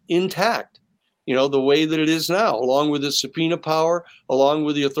passed intact. The way that it is now, along with the subpoena power, along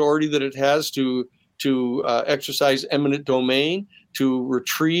with the authority that it has to exercise eminent domain, to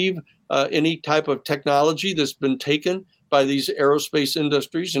retrieve any type of technology that's been taken by these aerospace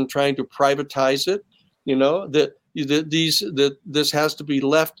industries and trying to privatize it. This has to be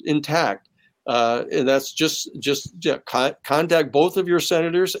left intact. And that's just contact both of your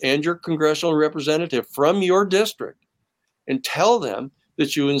senators and your congressional representative from your district and tell them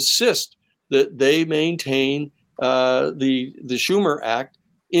that you insist that they maintain the Schumer Act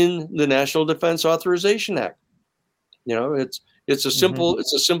in the National Defense Authorization Act. It's a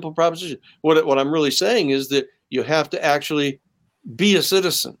simple proposition. What I'm really saying is that you have to actually be a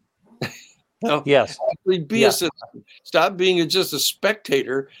citizen. Yes. Actually be a citizen. Stop being just a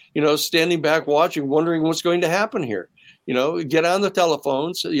spectator, standing back watching, wondering what's going to happen here. Get on the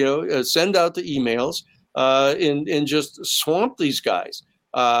telephones, send out the emails, and just swamp these guys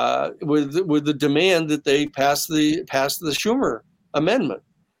with the demand that they pass the Schumer Amendment.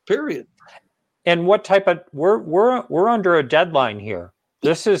 Period. And what type of we're under a deadline here.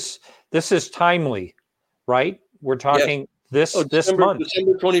 This is timely, right? We're talking this month.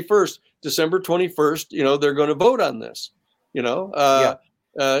 December 21st, they're going to vote on this. So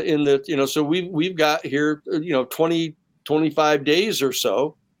we've got here 25 days or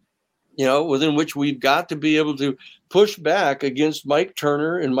so, within which we've got to be able to push back against Mike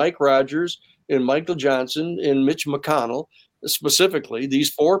Turner and Mike Rogers and Michael Johnson and Mitch McConnell, specifically these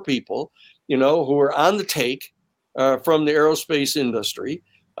 4 people, who are on the take from the aerospace industry.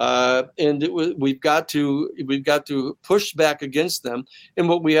 We've got to push back against them. And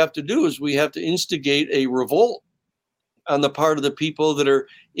what we have to do is we have to instigate a revolt on the part of the people that are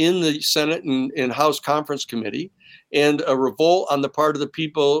in the Senate and House Conference Committee, and a revolt on the part of the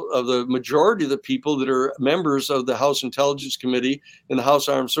people, of the majority of the people that are members of the House Intelligence Committee and the House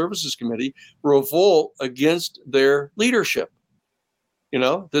Armed Services Committee, revolt against their leadership.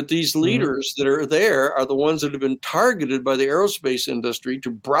 That these leaders that are there are the ones that have been targeted by the aerospace industry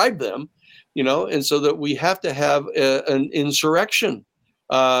to bribe them, and so that we have to have an insurrection,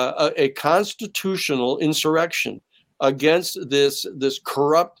 a constitutional insurrection against this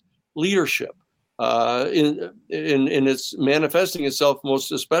corrupt leadership. And it's manifesting itself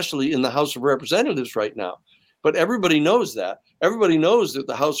most especially in the House of Representatives right now. But everybody knows that. Everybody knows that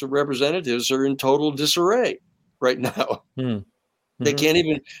the House of Representatives are in total disarray right now. Mm. They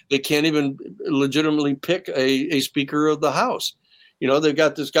can't even legitimately pick a Speaker of the House. They've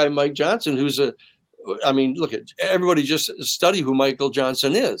got this guy Mike Johnson, look at everybody. Just study who Michael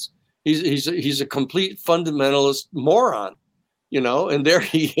Johnson is. He's a complete fundamentalist moron. And there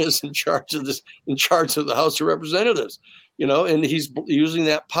he is in charge of the House of Representatives. And he's using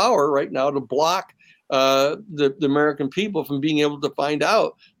that power right now to block the American people from being able to find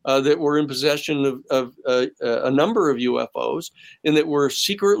out that we're in possession of a number of UFOs, and that we're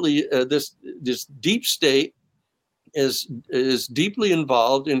secretly this deep state is deeply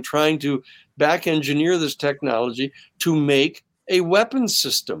involved in trying to back engineer this technology to make a weapons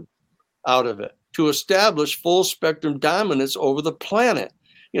system out of it, to establish full spectrum dominance over the planet.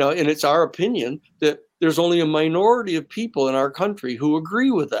 And it's our opinion that there's only a minority of people in our country who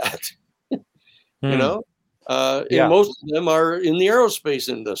agree with that. And most of them are in the aerospace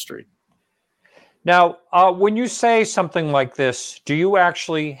industry. Now, when you say something like this, do you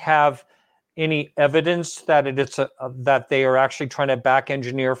actually have any evidence that that they are actually trying to back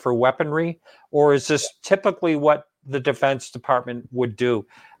engineer for weaponry, or is this typically what the Defense Department would do?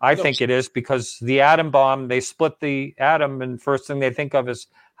 I think it is, because the atom bomb, they split the atom, and first thing they think of is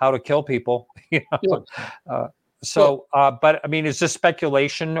how to kill people. So, but I mean, is this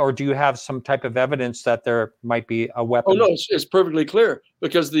speculation, or do you have some type of evidence that there might be a weapon? Oh no, it's perfectly clear,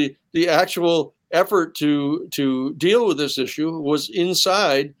 because the actual effort to deal with this issue was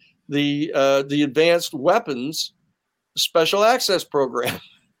inside the Advanced Weapons Special Access Program.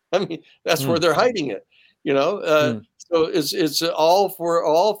 I mean, that's where they're hiding it. So it's all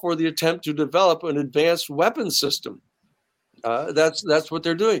for the attempt to develop an advanced weapons system. That's what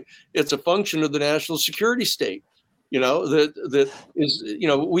they're doing. It's a function of the national security state. That is,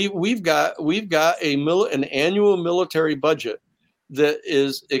 we've got an annual military budget that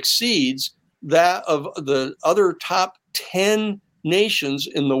exceeds that of the other top 10 nations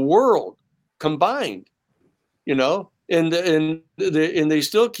in the world combined. And they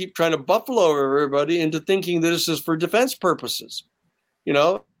still keep trying to buffalo everybody into thinking that this is for defense purposes.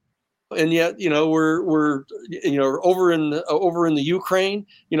 And yet, we're over in the Ukraine,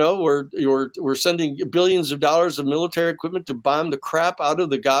 we're sending billions of dollars of military equipment to bomb the crap out of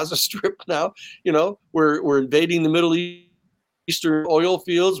the Gaza Strip now. We're invading the Middle Eastern oil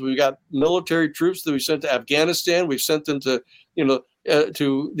fields. We've got military troops that we sent to Afghanistan. We've sent them to,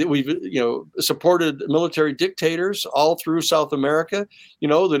 we've supported military dictators all through South America,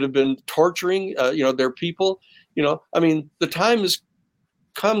 that have been torturing, their people. I mean, the time is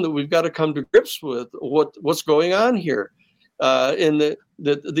come that we've got to come to grips with what's going on here, and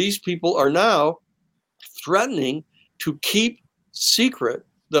that these people are now threatening to keep secret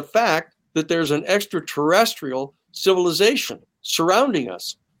the fact that there's an extraterrestrial civilization surrounding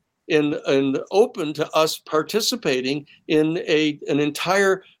us, and open to us participating in an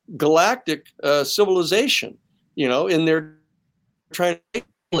entire galactic civilization. And they're trying to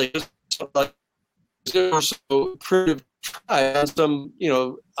make so primitive on some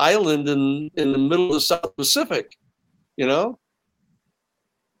island in the middle of the South Pacific. Nope.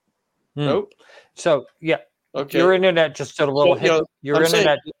 So yeah, okay. Your internet just did a little hit. Your I'm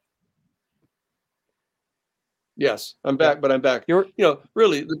internet. Yes, I'm back, but I'm back.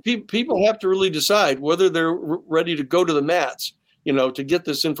 Really, the people have to really decide whether they're ready to go to the mats, to get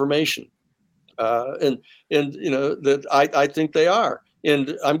this information, and that I think they are.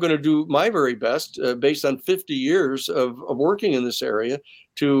 And I'm going to do my very best, based on 50 years of working in this area,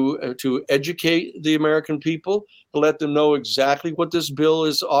 to educate the American people, to let them know exactly what this bill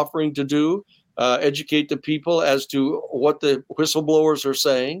is offering to do, educate the people as to what the whistleblowers are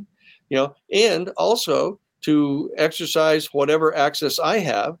saying, and also to exercise whatever access I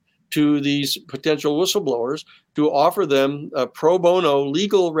have to these potential whistleblowers, to offer them a pro bono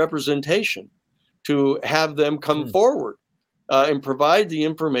legal representation, to have them come forward and provide the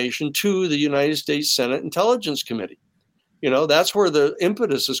information to the United States Senate Intelligence Committee. That's where the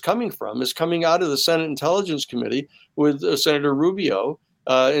impetus is coming from, is coming out of the Senate Intelligence Committee with Senator Rubio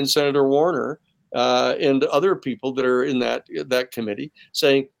and Senator Warner and other people that are in that committee,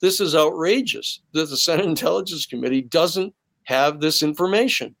 saying this is outrageous that the Senate Intelligence Committee doesn't have this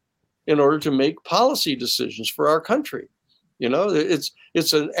information in order to make policy decisions for our country.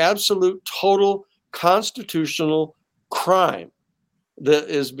 It's an absolute, total constitutional crime that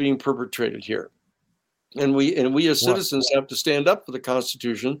is being perpetrated here, and we as citizens have to stand up for the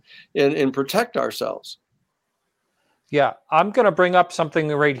Constitution and protect ourselves. Yeah, I'm going to bring up something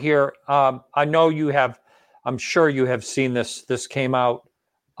right here. I know you have. I'm sure you have seen this. This came out.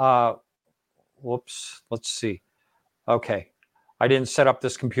 Whoops. Let's see. Okay, I didn't set up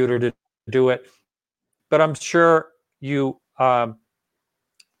this computer to do it, but I'm sure you. Let's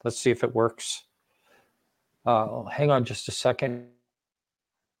see if it works. Hang on just a second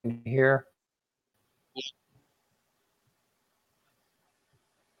here.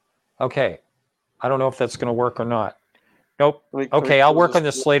 Okay. I don't know if that's going to work or not. Nope. Okay, I'll work on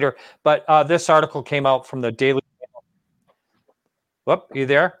this later. But this article came out from the Daily Mail. Whoop, you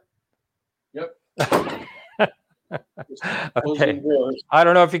there? Yep. Okay. I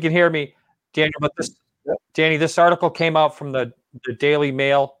don't know if you can hear me, Daniel, but Danny, this article came out from the Daily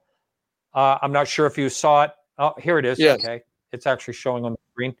Mail. I'm not sure if you saw it. Oh, here it is. Yes. Okay. It's actually showing on the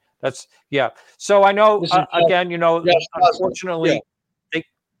screen. So I know, again, unfortunately,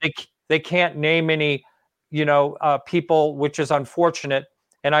 they can't name any, people, which is unfortunate.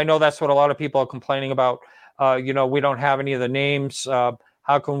 And I know that's what a lot of people are complaining about. We don't have any of the names.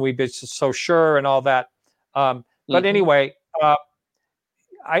 How can we be so sure and all that? But anyway,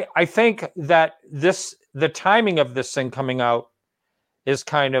 I think that the timing of this thing coming out is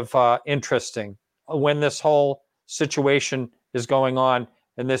kind of interesting when this whole situation is going on,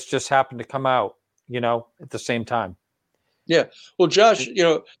 and this just happened to come out, at the same time. Yeah. Well, Josh,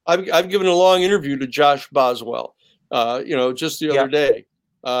 I've given a long interview to Josh Boswell, just the other day.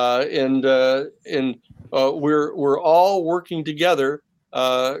 We're all working together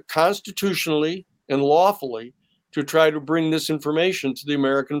constitutionally and lawfully to try to bring this information to the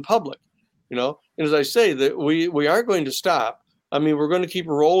American public. And as I say, that we aren't going to stop. I mean, we're going to keep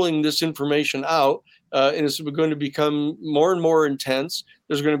rolling this information out, and it's going to become more and more intense.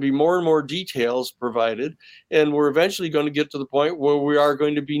 There's going to be more and more details provided, and we're eventually going to get to the point where we are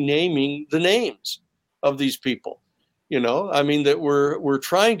going to be naming the names of these people. I mean, that we're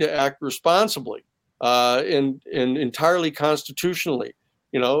trying to act responsibly and entirely constitutionally.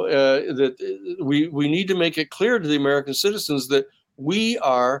 That we need to make it clear to the American citizens that we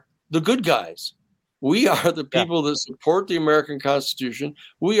are the good guys. We are the people that support the American Constitution.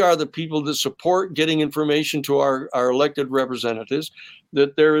 We are the people that support getting information to our elected representatives,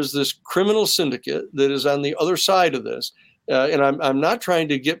 that there is this criminal syndicate that is on the other side of this. And I'm not trying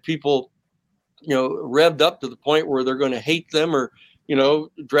to get people, revved up to the point where they're going to hate them or,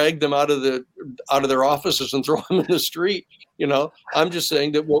 drag them out of their offices and throw them in the street. I'm just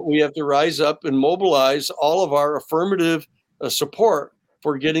saying that what we have to rise up and mobilize all of our affirmative support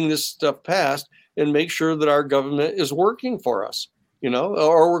for getting this stuff passed and make sure that our government is working for us,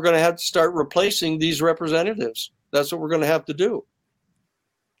 or we're going to have to start replacing these representatives. That's what we're going to have to do.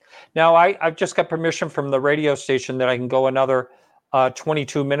 Now, I've just got permission from the radio station that I can go another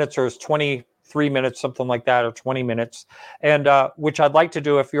 22 minutes or 23 minutes, something like that, or 20 minutes, and which I'd like to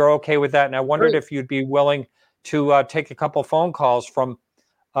do if you're okay with that. And I wondered if you'd be willing to take a couple phone calls from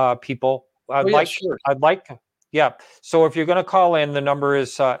people. I'd like. Yeah. So if you're going to call in, the number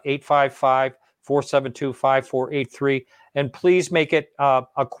is 855-472-5483. And please make it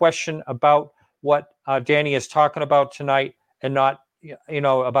a question about what Danny is talking about tonight and not,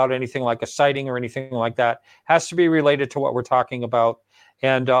 about anything like a sighting or anything like that. Has to be related to what we're talking about.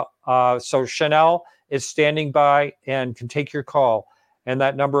 And so Chanel is standing by and can take your call. And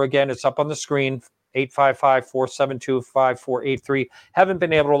that number, again, it's up on the screen, 855-472-5483. Haven't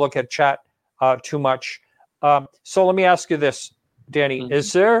been able to look at chat too much. So let me ask you this, Danny. Mm-hmm.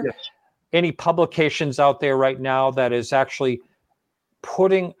 Is there any publications out there right now that is actually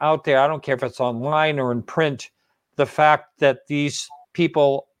putting out there, I don't care if it's online or in print, the fact that these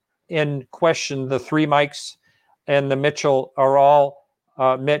people in question, the three Mikes and the Mitchell are all,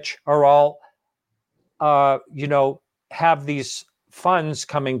 have these funds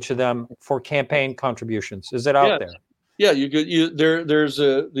coming to them for campaign contributions? Is it out there? Yeah, there's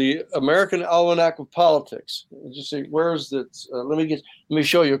the American Almanac of Politics. Just say, where's it? Let me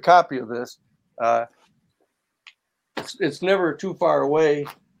show you a copy of this. It's never too far away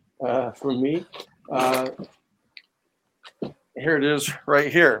from me. Here it is, right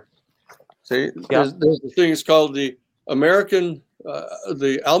here. See, there's the thing. It's called the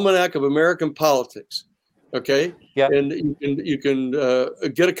Almanac of American Politics. Okay. Yeah. And you can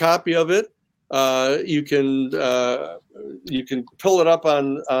get a copy of it. You can pull it up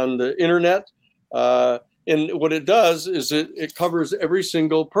on the internet, and what it does is it covers every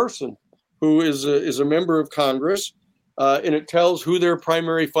single person who is a member of Congress, and it tells who their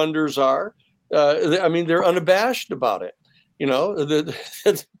primary funders are. I mean, they're unabashed about it.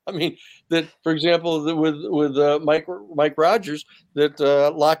 That for example, with Mike Rogers, that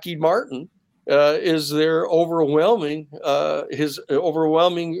Lockheed Martin is their overwhelming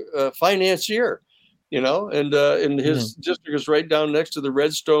financier, and his district is right down next to the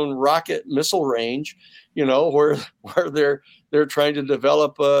Redstone rocket missile range, where they're trying to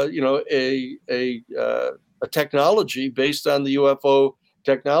develop a technology based on the UFO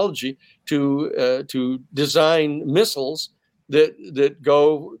technology to design missiles that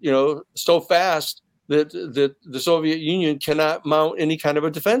go so fast that the Soviet Union cannot mount any kind of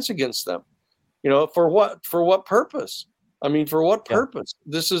a defense against them. For what purpose? I mean, for what purpose?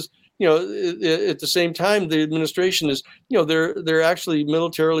 This is, at the same time, the administration is, they're actually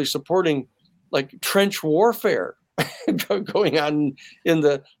militarily supporting like trench warfare going on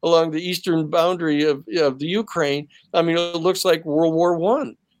along the eastern boundary of the Ukraine. I mean, it looks like World War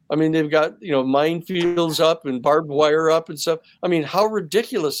I. I mean, they've got, minefields up and barbed wire up and stuff. I mean, how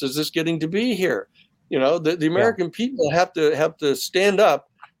ridiculous is this getting to be here? The American people have to stand up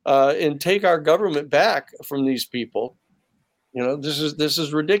and take our government back from these people. This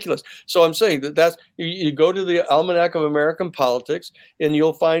is ridiculous. So I'm saying that's you go to the Almanac of American Politics and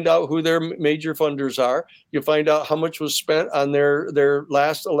you'll find out who their major funders are. You'll find out how much was spent on their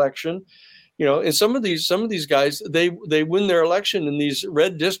last election. And some of these guys, they win their election in these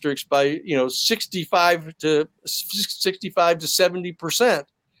red districts by 65 to 70%,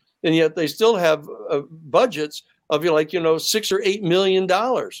 and yet they still have budgets of $6 or $8 million.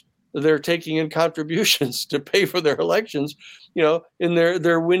 they're taking in contributions to pay for their elections, and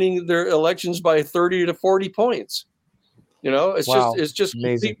they're winning their elections by 30 to 40 points. It's Wow. just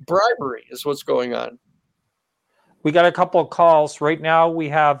Amazing. complete bribery is what's going on. We got a couple of calls right now. We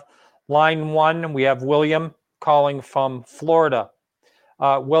have line 1, and we have William calling from Florida.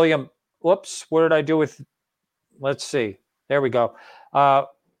 William, whoops, what did I do with? Let's see. There we go.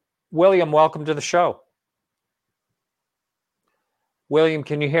 William, welcome to the show. William,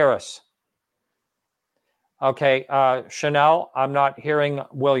 can you hear us? Okay, Chanel, I'm not hearing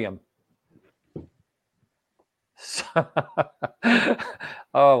William.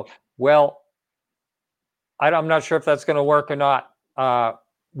 Oh, well, I'm not sure if that's going to work or not.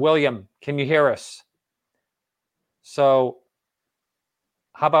 William, can you hear us? So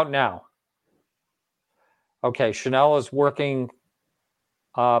how about now? Okay, Chanel is working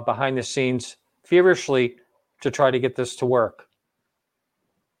behind the scenes feverishly to try to get this to work.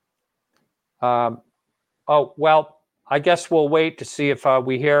 Oh, well, I guess we'll wait to see if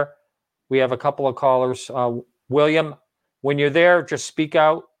we hear. We have a couple of callers. William, when you're there, just speak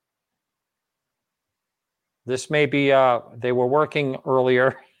out. This may be, they were working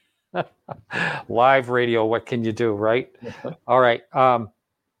earlier. Live radio, what can you do, right? All right.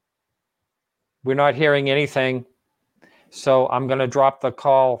 We're not hearing anything. So I'm going to drop the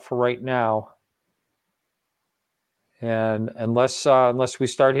call for right now. And unless we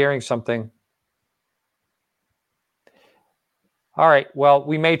start hearing something. All right. Well,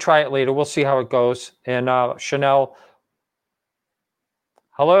 we may try it later. We'll see how it goes. And Chanel,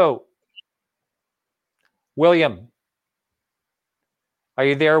 hello. William. Are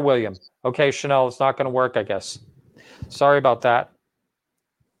you there, William? Okay, Chanel, it's not going to work, I guess. Sorry about that.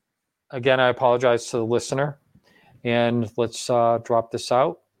 Again, I apologize to the listener. And let's drop this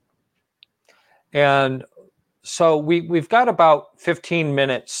out. And so we've got about 15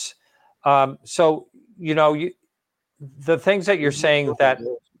 minutes. So, the things that you're saying that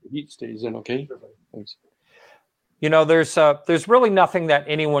heat stays in, okay? Thanks. There's really nothing that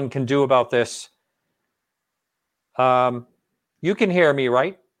anyone can do about this. You can hear me,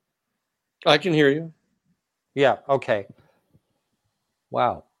 right? I can hear you. Yeah. Okay.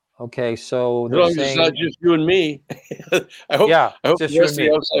 Wow. Okay. So as long as it's not just you and me. I hope the rest of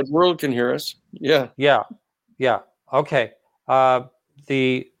the outside world can hear us. Yeah. Yeah. Yeah. Okay.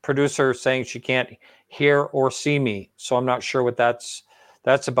 The producer is saying she can't hear or see me, so I'm not sure what that's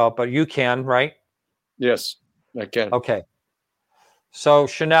about. But you can, right? Yes, I can. Okay. So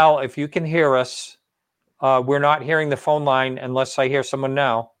Chanel, if you can hear us, we're not hearing the phone line unless I hear someone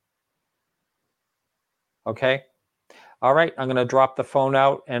now. Okay. All right. I'm going to drop the phone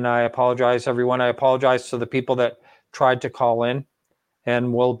out, and I apologize, everyone. I apologize to the people that tried to call in,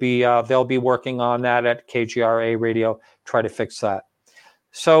 and they'll be working on that at KGRA Radio, try to fix that.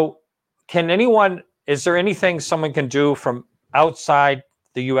 So is there anything someone can do from outside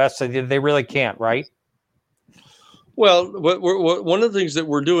the U.S.? They really can't, right? Well, one of the things that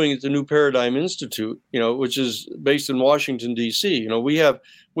we're doing at the New Paradigm Institute, which is based in Washington, D.C., we have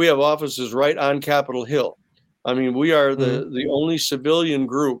offices right on Capitol Hill. I mean, we are the only civilian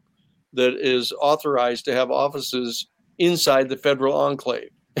group that is authorized to have offices inside the federal enclave,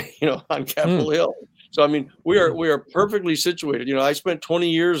 on Capitol Hill. So, I mean, we are perfectly situated. I spent 20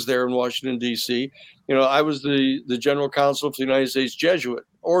 years there in Washington, D.C. I was the general counsel of the United States Jesuit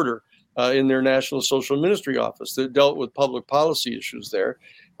Order in their National Social Ministry Office that dealt with public policy issues there.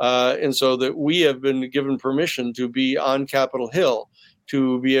 And so that we have been given permission to be on Capitol Hill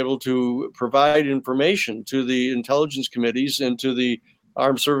to be able to provide information to the intelligence committees and to the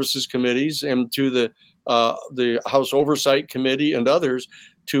armed services committees and to the House Oversight Committee and others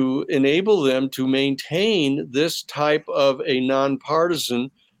to enable them to maintain this type of a nonpartisan,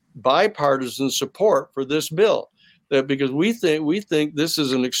 bipartisan support for this bill. Because we think this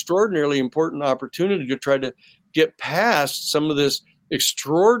is an extraordinarily important opportunity to try to get past some of this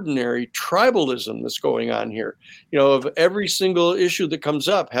extraordinary tribalism that's going on here, of every single issue that comes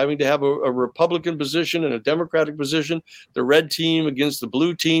up, having to have a Republican position and a Democratic position, the red team against the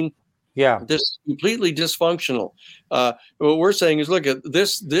blue team. Yeah, this is completely dysfunctional. What we're saying is, look, at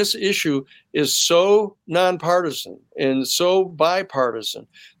this issue is so nonpartisan and so bipartisan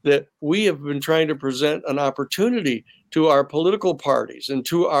that we have been trying to present an opportunity to our political parties and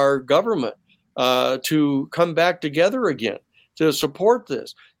to our government to come back together again to support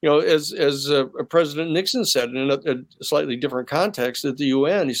this. As President Nixon said in a slightly different context at the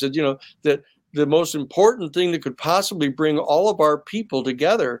UN, he said, that the most important thing that could possibly bring all of our people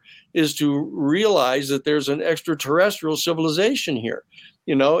together is to realize that there's an extraterrestrial civilization here,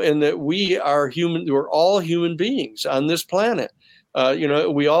 and that we are human. We're all human beings on this planet.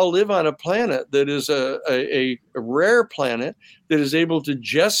 We all live on a planet that is a rare planet that is able to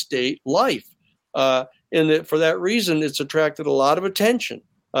gestate life. And that for that reason, it's attracted a lot of attention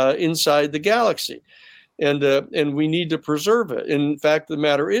inside the galaxy. And we need to preserve it. In fact, the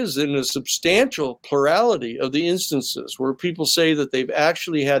matter is, in a substantial plurality of the instances where people say that they've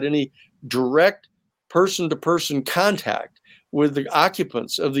actually had any direct person-to-person contact with the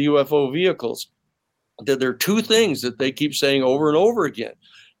occupants of the UFO vehicles, that there are two things that they keep saying over and over again.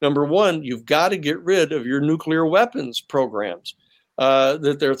 Number one, you've got to get rid of your nuclear weapons programs,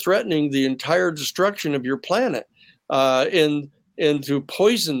 that they're threatening the entire destruction of your planet, and to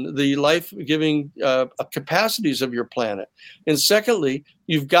poison the life-giving capacities of your planet. And secondly,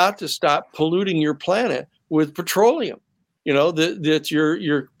 you've got to stop polluting your planet with petroleum. That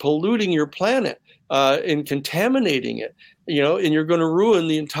you're polluting your planet and contaminating it, and you're going to ruin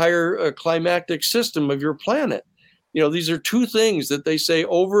the entire climactic system of your planet. These are two things that they say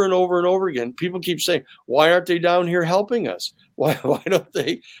over and over and over again. People keep saying, why aren't they down here helping us? Why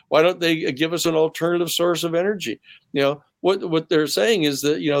don't they give us an alternative source of energy? What they're saying is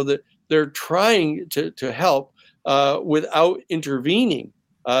that, that they're trying to help without intervening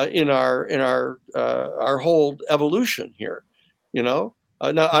in our whole evolution here. Now,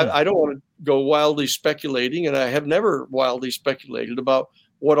 I don't want to go wildly speculating, and I have never wildly speculated about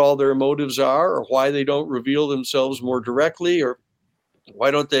what all their motives are, or why they don't reveal themselves more directly, or why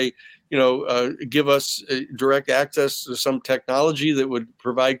don't they, give us direct access to some technology that would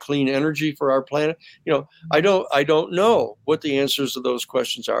provide clean energy for our planet. I don't know what the answers to those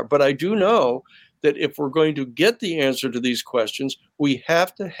questions are, but I do know that if we're going to get the answer to these questions, we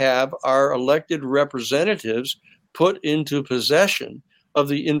have to have our elected representatives put into possession of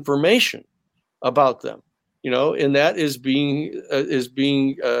the information about them. And that is being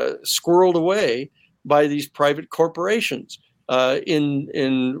squirreled away by these private corporations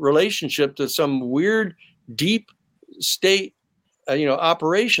in relationship to some weird deep state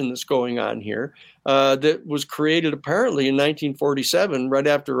operation that's going on here that was created apparently in 1947, right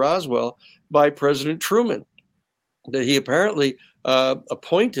after Roswell, by President Truman. That he apparently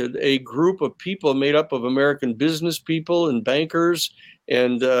appointed a group of people made up of American business people and bankers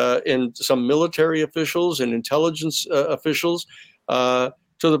and some military officials and intelligence officials, to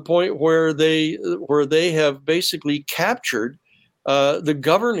the point where they have basically captured the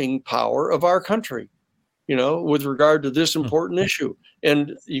governing power of our country, with regard to this important issue.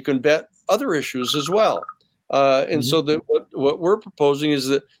 And you can bet other issues as well. And so that what we're proposing is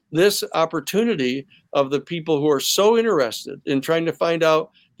that this opportunity of the people who are so interested in trying to find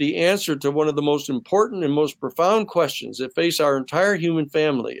out the answer to one of the most important and most profound questions that face our entire human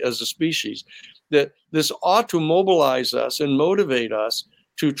family as a species, that this ought to mobilize us and motivate us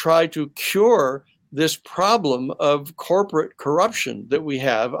to try to cure this problem of corporate corruption that we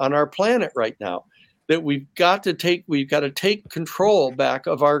have on our planet right now. That we've got to take control back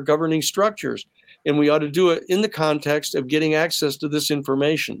of our governing structures. And we ought to do it in the context of getting access to this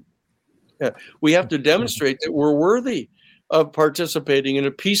information. We have to demonstrate that we're worthy of participating in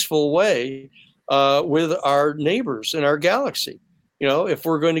a peaceful way with our neighbors in our galaxy. If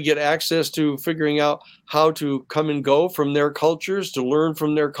we're going to get access to figuring out how to come and go from their cultures, to learn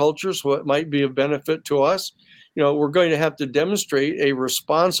from their cultures what might be of benefit to us, we're going to have to demonstrate a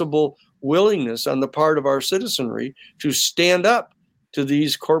responsible willingness on the part of our citizenry to stand up to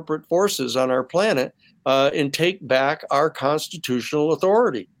these corporate forces on our planet and take back our constitutional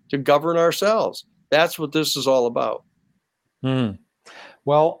authority to govern ourselves. That's what this is all about.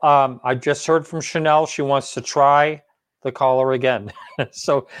 Well, I just heard from Chanel. She wants to try the caller again.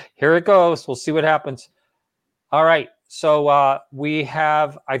 So here it goes. We'll see what happens. All right. So we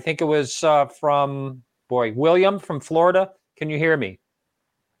have, I think it was from William from Florida. Can you hear me?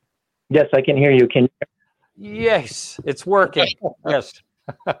 Yes, I can hear you. Can you? Yes, it's working. Yes.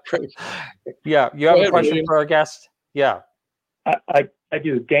 Yeah. You have a question for our guest? Yeah. I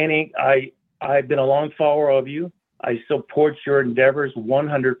do. Danny, I've been a long follower of you. I support your endeavors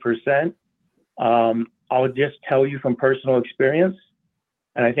 100%. I'll just tell you from personal experience,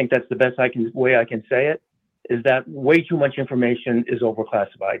 and I think that's the best way I can say it, is that way too much information is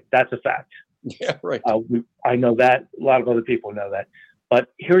overclassified. That's a fact. Yeah, right. I know that. A lot of other people know that.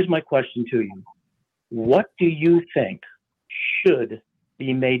 But here's my question to you. What do you think should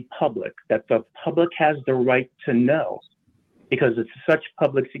be made public, that the public has the right to know because it's such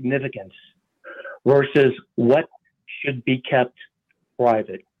public significance, versus what should be kept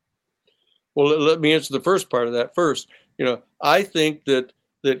private? Well, let me answer the first part of that first. I think that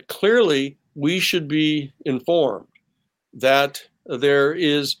clearly we should be informed that there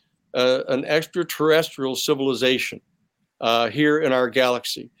is an extraterrestrial civilization here in our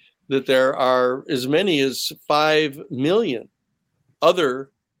galaxy, that there are as many as 5 million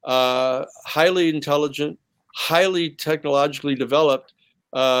other highly intelligent, highly technologically developed,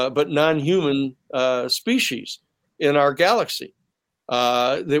 but non-human species in our galaxy,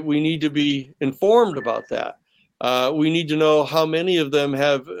 that we need to be informed about that. We need to know how many of them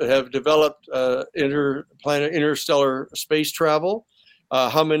have developed interstellar space travel,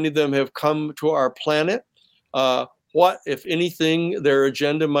 how many of them have come to our planet, what, if anything, their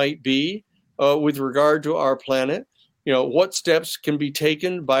agenda might be with regard to our planet. What steps can be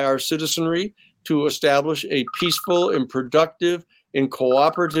taken by our citizenry to establish a peaceful and productive and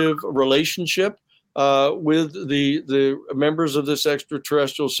cooperative relationship with the members of this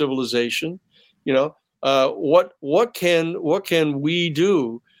extraterrestrial civilization. What can we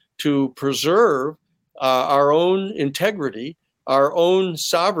do to preserve our own integrity, our own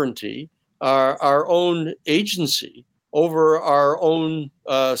sovereignty, our own agency over our own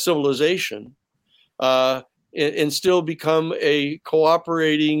civilization, and still become a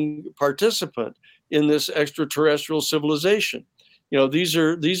cooperating participant in this extraterrestrial civilization? These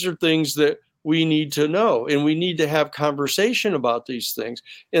are things that we need to know, and we need to have conversation about these things.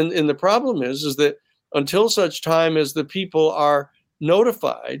 And the problem is that until such time as the people are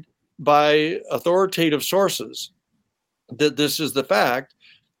notified by authoritative sources that this is the fact,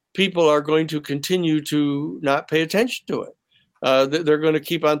 people are going to continue to not pay attention to it. They're going to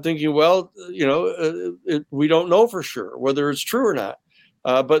keep on thinking, well, we don't know for sure whether it's true or not.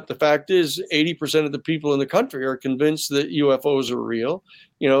 But the fact is, 80% of the people in the country are convinced that UFOs are real.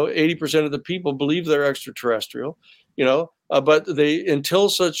 80% of the people believe they're extraterrestrial. But until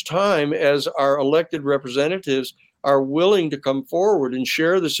such time as our elected representatives are willing to come forward and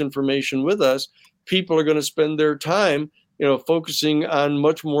share this information with us, people are going to spend their time, focusing on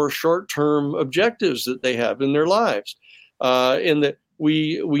much more short-term objectives that they have in their lives. And that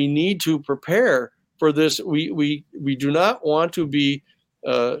we need to prepare for this. We do not want to be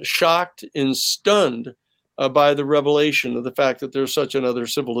shocked and stunned by the revelation of the fact that there's such another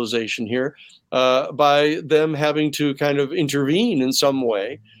civilization here, by them having to kind of intervene in some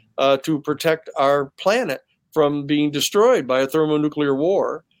way to protect our planet from being destroyed by a thermonuclear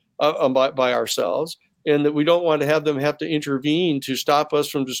war by ourselves. And that we don't want to have them have to intervene to stop us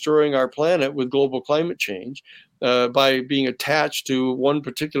from destroying our planet with global climate change by being attached to one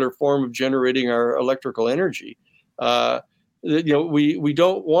particular form of generating our electrical energy. We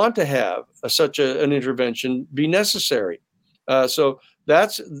don't want to have such an intervention be necessary. So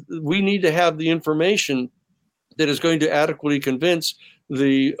we need to have the information that is going to adequately convince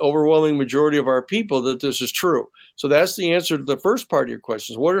the overwhelming majority of our people that this is true. So that's the answer to the first part of your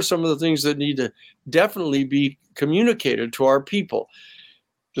questions. What are some of the things that need to definitely be communicated to our people?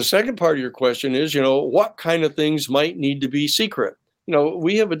 The second part of your question is, what kind of things might need to be secret?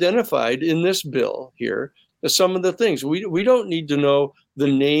 We have identified in this bill here some of the things. We don't need to know the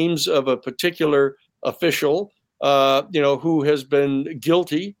names of a particular official, who has been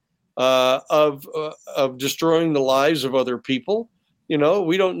guilty of destroying the lives of other people.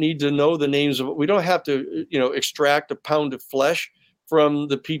 We don't need to know the names of. We don't have to, extract a pound of flesh from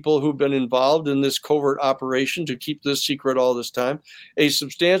the people who've been involved in this covert operation to keep this secret all this time. A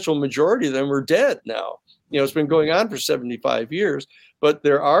substantial majority of them are dead now. It's been going on for 75 years, but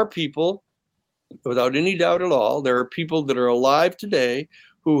there are people, without any doubt at all, there are people that are alive today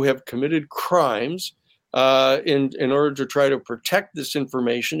who have committed crimes in order to try to protect this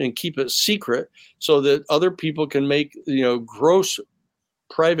information and keep it secret so that other people can make, gross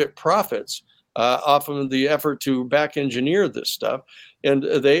private profits off of the effort to back engineer this stuff. And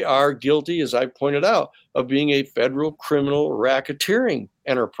they are guilty, as I pointed out, of being a federal criminal racketeering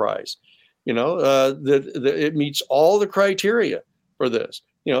enterprise. That it meets all the criteria for this.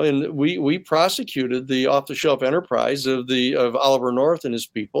 And we prosecuted the off-the-shelf enterprise of Oliver North and his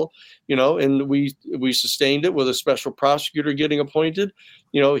people, and we sustained it with a special prosecutor getting appointed.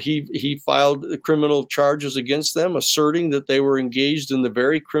 He filed criminal charges against them, asserting that they were engaged in the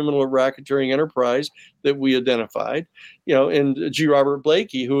very criminal racketeering enterprise that we identified. And G. Robert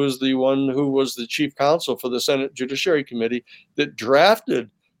Blakey, who was the one who was the chief counsel for the Senate Judiciary Committee that drafted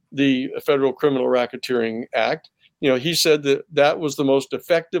the Federal Criminal Racketeering Act, he said that was the most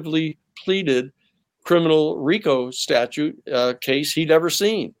effectively pleaded criminal RICO statute case he'd ever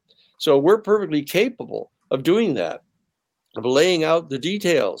seen. So we're perfectly capable of doing that, of laying out the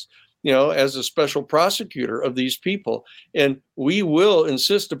details, as a special prosecutor of these people. And we will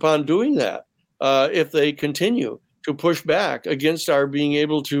insist upon doing that if they continue to push back against our being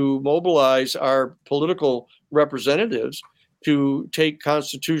able to mobilize our political representatives to take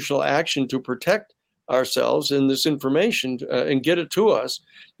constitutional action to protect ourselves in this information and get it to us.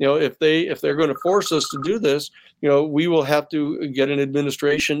 If they're going to force us to do this, we will have to get an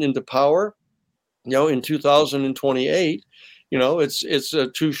administration into power, in 2028. It's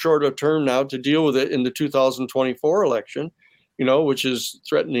too short a term now to deal with it in the 2024 election, which is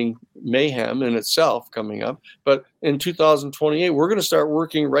threatening mayhem in itself coming up. But in 2028, we're going to start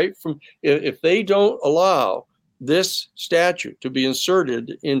working right from, if they don't allow this statute to be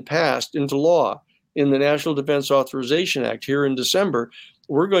inserted passed into law in the National Defense Authorization Act here in December,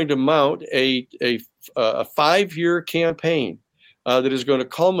 we're going to mount a 5-year campaign that is going to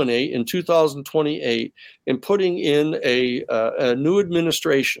culminate in 2028 in putting in a new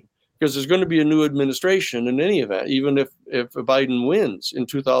administration, because there's going to be a new administration in any event, even if Biden wins in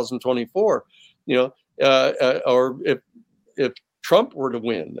 2024, or if Trump were to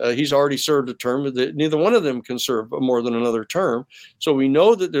win. He's already served a term that neither one of them can serve more than another term. So we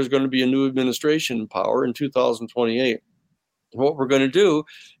know that there's going to be a new administration in power in 2028. What we're going to do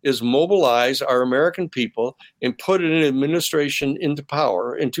is mobilize our American people and put an administration into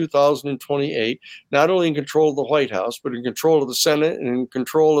power in 2028, not only in control of the White House, but in control of the Senate and in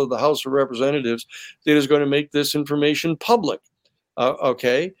control of the House of Representatives, that is going to make this information public.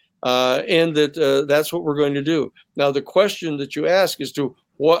 And that's what we're going to do. Now, the question that you ask as to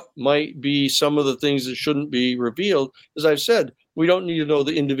what might be some of the things that shouldn't be revealed, as I've said, we don't need to know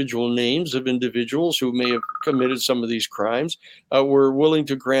the individual names of individuals who may have committed some of these crimes. We're willing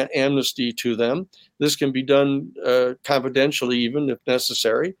to grant amnesty to them. This can be done confidentially, even if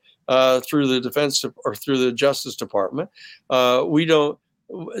necessary, through the Defense or through the Justice Department. But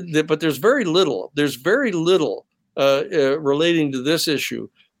there's very little. Relating to this issue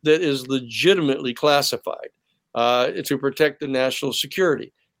that is legitimately classified to protect the national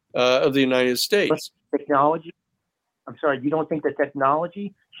security of the United States. Technology? I'm sorry, you don't think that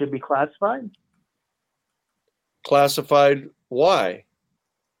technology should be classified? Classified? Why?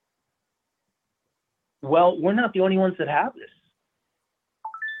 Well, we're not the only ones that have this.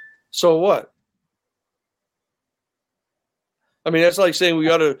 So what? I mean, that's like saying we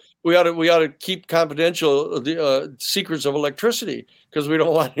ought to keep confidential the secrets of electricity because we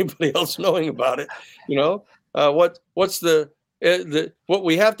don't want anybody else knowing about it. What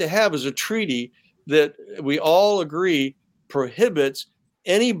we have to have is a treaty that we all agree prohibits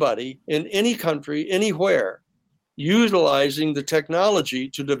anybody in any country anywhere utilizing the technology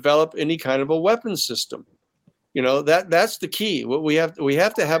to develop any kind of a weapon system. That's the key. What we have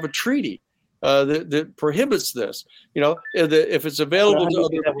to have a treaty that prohibits this. If it's available to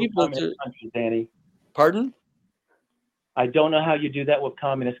other people to. Countries, Danny. Pardon? I don't know how you do that with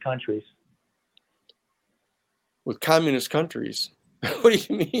communist countries. With communist countries? What do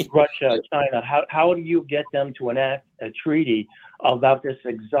you mean? Russia, China. How do you get them to enact a treaty about this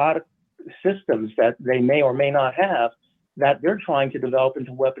exotic systems that they may or may not have that they're trying to develop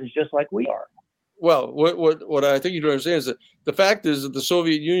into weapons just like we are? Well, what I think you don't understand is that the fact is that the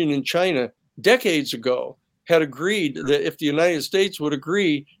Soviet Union and China decades ago had agreed that if the United States would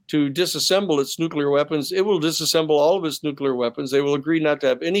agree to disassemble its nuclear weapons, it will disassemble all of its nuclear weapons. They will agree not to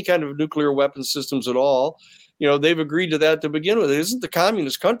have any kind of nuclear weapon systems at all. They've agreed to that to begin with. It isn't the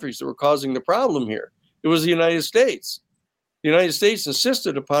communist countries that were causing the problem here. It was the United States. The United States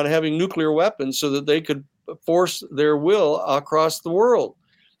insisted upon having nuclear weapons so that they could force their will across the world.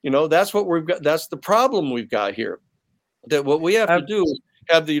 That's what we've got. That's the problem we've got here. That what we have to do is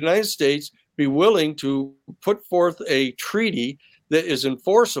have the United States be willing to put forth a treaty that is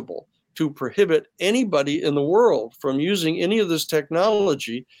enforceable to prohibit anybody in the world from using any of this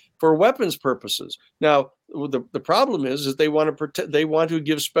technology for weapons purposes. Now, the problem is they want to protect. They want to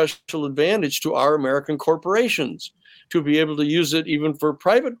give special advantage to our American corporations to be able to use it even for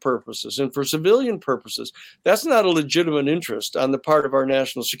private purposes and for civilian purposes. That's not a legitimate interest on the part of our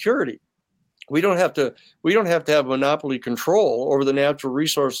national security. We don't have to have monopoly control over the natural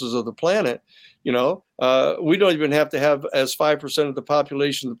resources of the planet. We don't even have to have, as 5% of the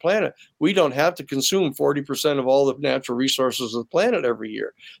population of the planet, we don't have to consume 40% of all the natural resources of the planet every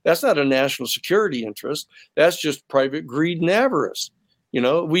year. That's not a national security interest. That's just private greed and avarice.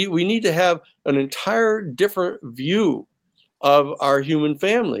 We need to have an entire different view of our human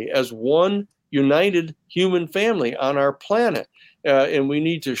family as one united human family on our planet. And we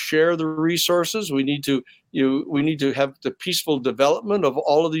need to share the resources. We need to have the peaceful development of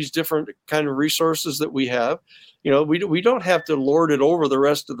all of these different kind of resources that we have. We don't have to lord it over the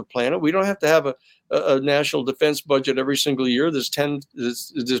rest of the planet. We don't have to have a national defense budget every single year that's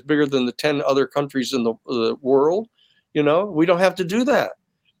bigger than the 10 other countries in the world. We don't have to do that.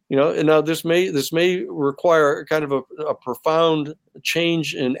 And now this may require kind of a profound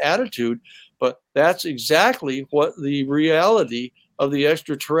change in attitude, But that's exactly what the reality of the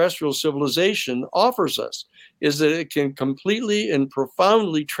extraterrestrial civilization offers us, is that it can completely and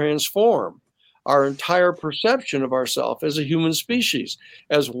profoundly transform our entire perception of ourselves as a human species,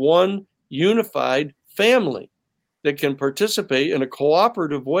 as one unified family that can participate in a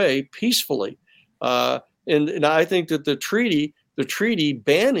cooperative way peacefully. And I think that the treaty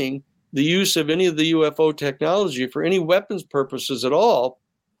banning the use of any of the UFO technology for any weapons purposes at all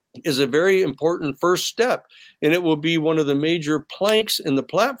is a very important first step. And it will be one of the major planks in the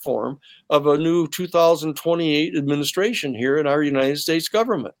platform of a new 2028 administration here in our United States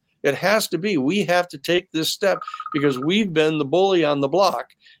government. It has to be. We have to take this step because we've been the bully on the block,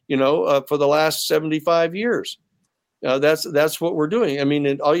 for the last 75 years. That's what we're doing. I mean,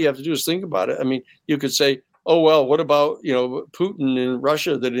 and all you have to do is think about it. I mean, you could say, oh, well, what about, Putin and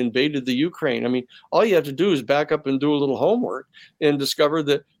Russia that invaded the Ukraine? I mean, all you have to do is back up and do a little homework and discover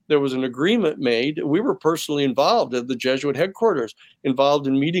that there was an agreement made. We were personally involved at the Jesuit headquarters, involved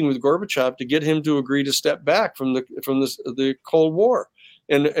in meeting with Gorbachev to get him to agree to step back from the Cold War.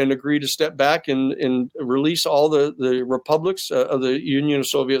 And agree to step back and release all the republics of the Union of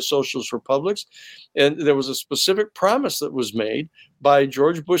Soviet Socialist Republics. And there was a specific promise that was made by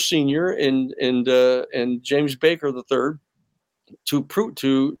George Bush Sr. and James Baker III to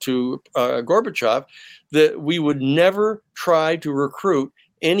Gorbachev that we would never try to recruit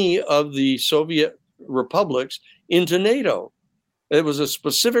any of the Soviet republics into NATO. It was a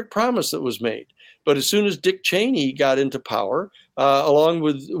specific promise that was made. But as soon as Dick Cheney got into power, along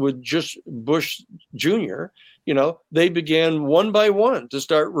with just Bush Jr., they began one by one to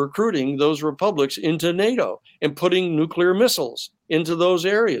start recruiting those republics into NATO and putting nuclear missiles into those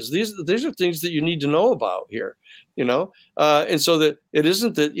areas. These are things that you need to know about here, and so that it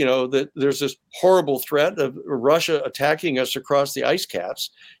isn't that, that there's this horrible threat of Russia attacking us across the ice caps.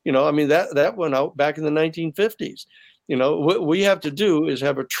 I mean, that went out back in the 1950s. What we have to do is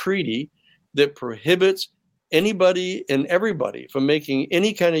have a treaty that prohibits anybody and everybody from making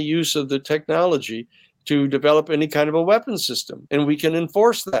any kind of use of the technology to develop any kind of a weapon system. And we can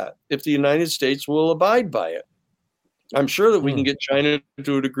enforce that if the United States will abide by it. I'm sure that we can get China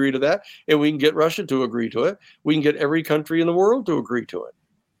to agree to that, and we can get Russia to agree to it. We can get every country in the world to agree to it.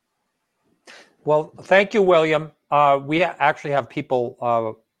 Well, thank you, William. We actually have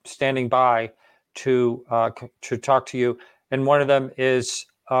people standing by to talk to you. And one of them is,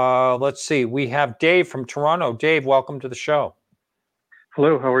 let's see, we have Dave from Toronto. Dave, welcome to the show.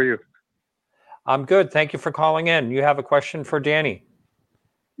 Hello, how are you? I'm good. Thank you for calling in. You have a question for Danny.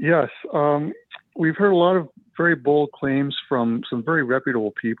 Yes. We've heard a lot of very bold claims from some very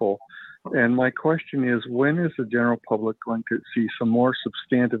reputable people. And my question is, when is the general public going to see some more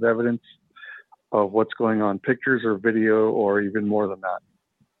substantive evidence of what's going on, pictures or video or even more than that?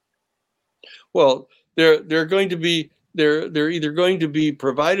 Well, they're either going to be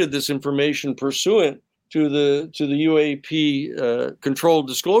provided this information pursuant to the UAP Controlled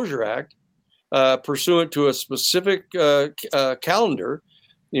Disclosure Act, pursuant to a specific calendar.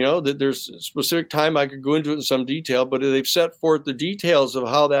 That there's a specific time. I could go into it in some detail, but they've set forth the details of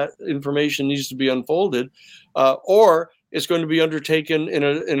how that information needs to be unfolded, or it's going to be undertaken in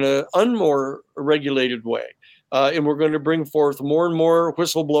an unmore regulated way. And we're going to bring forth more and more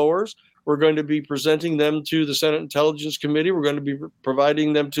whistleblowers. We're going to be presenting them to the Senate Intelligence Committee. We're going to be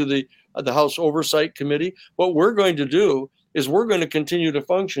providing them to the House Oversight Committee. What we're going to do is we're going to continue to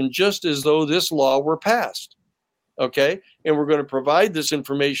function just as though this law were passed. Okay, and we're going to provide this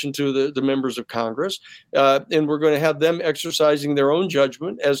information to the members of Congress, and we're going to have them exercising their own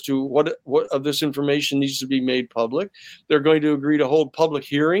judgment as to what of this information needs to be made public. They're going to agree to hold public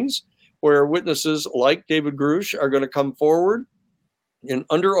hearings where witnesses like David Grush are going to come forward and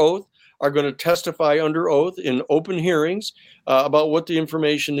under oath, are going to testify under oath in open hearings about what the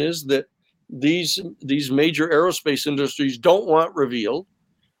information is that these major aerospace industries don't want revealed.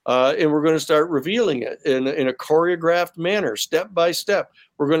 And we're going to start revealing it in a choreographed manner, step by step.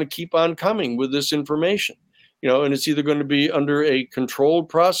 We're going to keep on coming with this information, and it's either going to be under a controlled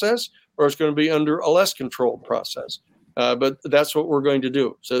process or it's going to be under a less controlled process. But that's what we're going to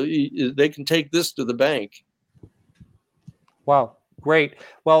do. So they can take this to the bank. Wow, great.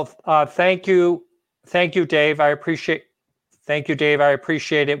 Well, thank you, Dave. I appreciate. Thank you, Dave. I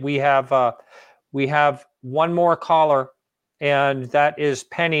appreciate it. We have one more caller. And that is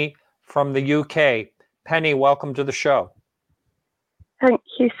Penny from the UK. Penny, welcome to the show. Thank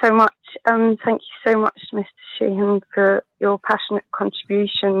you so much. Thank you so much, Mr. Sheehan, for your passionate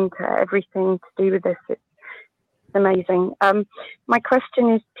contribution to everything to do with this. It's amazing. My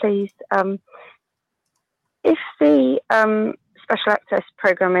question is, please, if the special access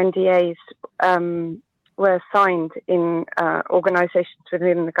program NDAs were signed in organisations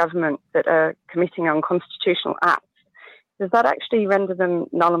within the government that are committing unconstitutional acts, does that actually render them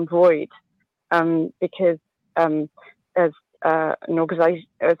null and void? Because as an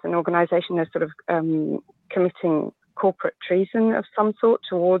organisation, they're sort of committing corporate treason of some sort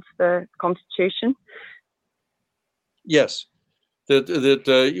towards the Constitution? Yes.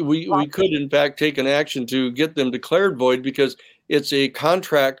 We could in fact take an action to get them declared void because it's a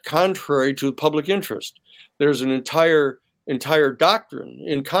contract contrary to public interest. There's an entire doctrine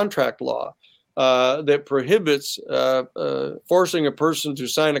in contract law that prohibits forcing a person to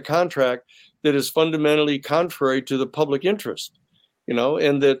sign a contract that is fundamentally contrary to the public interest.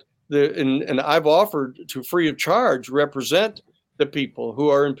 And that and I've offered to free of charge represent the people who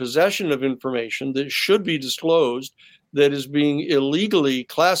are in possession of information that should be disclosed, that is being illegally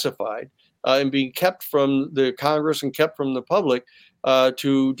classified and being kept from the Congress and kept from the public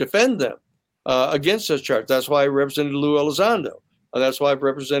to defend them against such charges. That's why I represented Lou Elizondo. That's why I've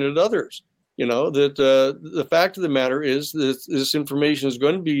represented others. That the fact of the matter is that this information is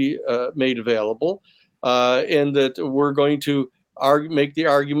going to be made available and that we're going to make the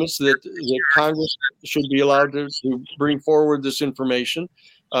arguments that Congress should be allowed to bring forward this information.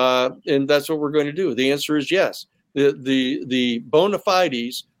 And that's what we're going to do. The answer is yes. The bona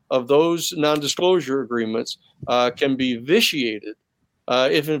fides of those non-disclosure agreements can be vitiated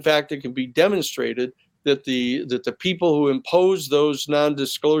if, in fact, it can be demonstrated that the people who imposed those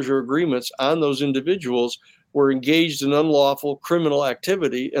non-disclosure agreements on those individuals were engaged in unlawful criminal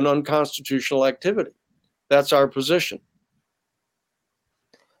activity and unconstitutional activity. That's our position.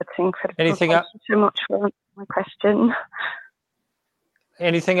 That's incredible. Anything else? Thank you so much for my question.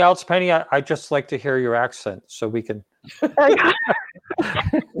 Anything else, Penny? I just like to hear your accent so we can. Yeah,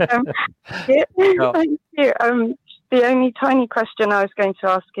 No. thank you. The only tiny question I was going to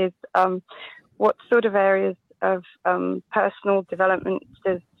ask is, what sort of areas of personal development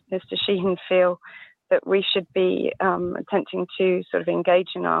does Mr. Sheehan feel that we should be attempting to sort of engage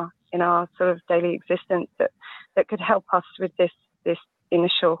in our sort of daily existence that could help us with this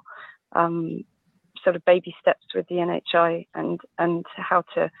initial sort of baby steps with the NHI and how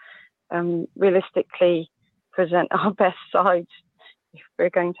to realistically present our best side if we're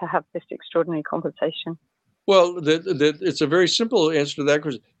going to have this extraordinary conversation? Well, it's a very simple answer to that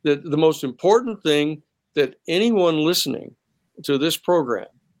question. The most important thing that anyone listening to this program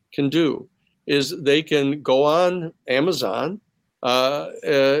can do is they can go on Amazon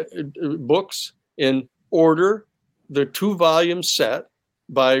books and order the 2-volume set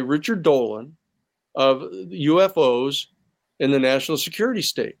by Richard Dolan of UFOs in the national security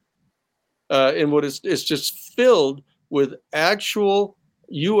state. And what it's just filled with actual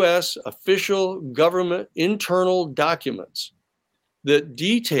U.S. official government internal documents that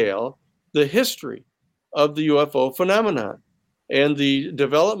detail the history of the UFO phenomenon and the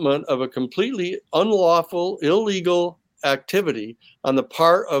development of a completely unlawful, illegal activity on the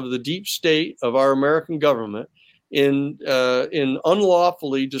part of the deep state of our American government in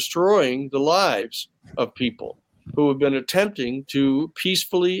unlawfully destroying the lives of people who have been attempting to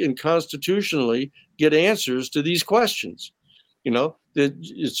peacefully and constitutionally get answers to these questions.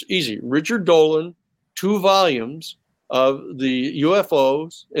 It's easy. Richard Dolan, 2 volumes of the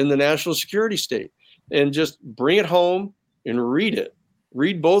UFOs in the national security state, and just bring it home and read it.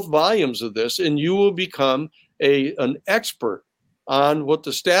 Read both volumes of this, and you will become an expert on what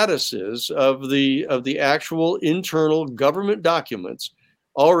the status is of the actual internal government documents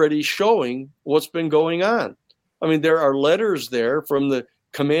already showing what's been going on. I mean, there are letters there from the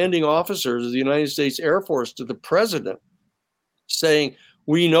commanding officers of the United States Air Force to the president saying,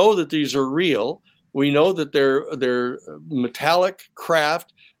 we know that these are real. We know that they're metallic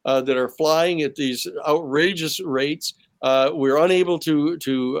craft that are flying at these outrageous rates. We're unable to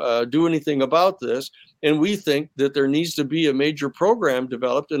do anything about this. And we think that there needs to be a major program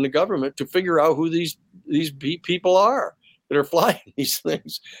developed in the government to figure out who these people are that are flying these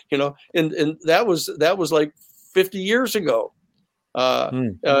things, and that was like 50 years ago.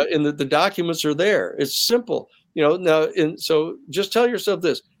 And the documents are there. It's simple, now. And so just tell yourself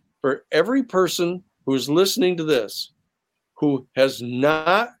this: for every person who's listening to this, who has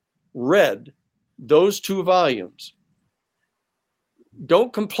not read those 2 volumes,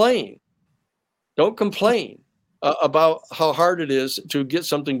 don't complain. Don't complain about how hard it is to get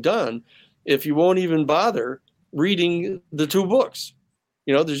something done if you won't even bother reading the 2 books.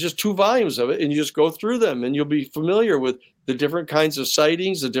 There's just 2 volumes of it, and you just go through them, and you'll be familiar with the different kinds of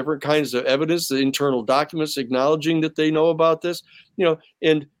sightings, the different kinds of evidence, the internal documents acknowledging that they know about this,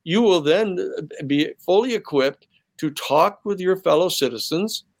 and you will then be fully equipped to talk with your fellow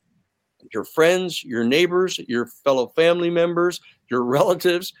citizens, your friends, your neighbors, your fellow family members, your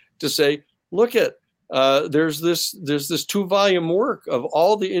relatives, to say, look at, there's this 2-volume work of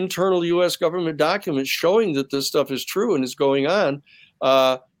all the internal U.S. government documents showing that this stuff is true and is going on.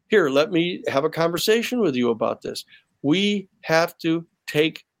 Here, let me have a conversation with you about this. We have to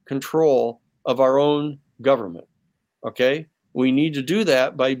take control of our own government, okay? We need to do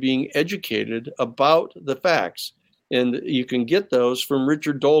that by being educated about the facts. And you can get those from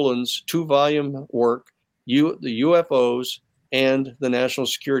Richard Dolan's 2-volume work, the UFOs and the National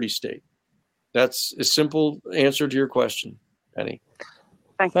Security State. That's a simple answer to your question, Penny.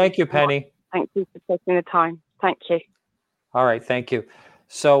 Thank you, Penny. Thank you for taking the time. Thank you. All right, thank you.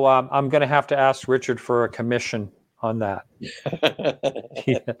 So I'm going to have to ask Richard for a commission on that.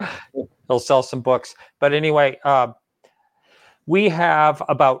 He'll sell some books. But anyway, we have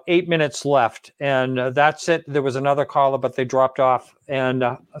about 8 minutes left, and that's it. There was another caller, but they dropped off. And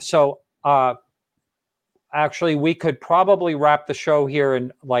actually, we could probably wrap the show here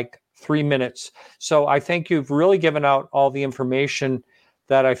in like 3 minutes. So I think you've really given out all the information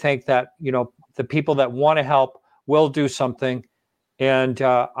that I think that, the people that want to help will do something. And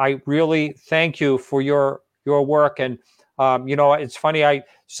I really thank you for your work. And, it's funny, I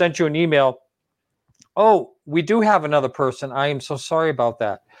sent you an email. Oh, we do have another person. I am so sorry about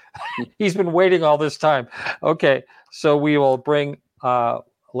that. He's been waiting all this time. Okay, so we will bring,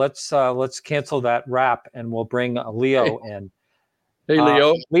 let's cancel that wrap and we'll bring Leo in. Hey,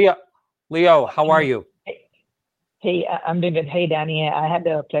 Leo. Leo, how are you? Hey, I'm doing good. Hey, Danny, I had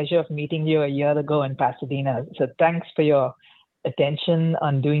the pleasure of meeting you a year ago in Pasadena. So thanks for your attention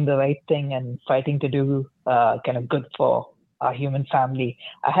on doing the right thing and fighting to do kind of good for our human family.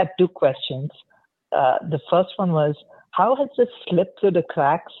 I had 2 questions. The first one was, how has this slipped through the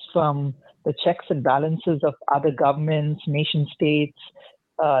cracks from the checks and balances of other governments, nation states,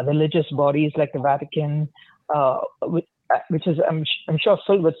 religious bodies like the Vatican, which is, I'm sure,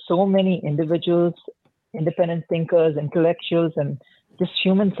 filled with so many individuals, independent thinkers, intellectuals, and just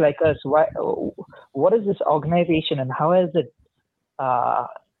humans like us? What is this organization, and how has it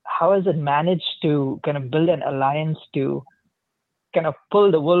managed to kind of build an alliance to kind of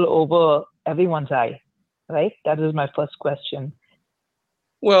pull the wool over everyone's eye, right? That is my first question.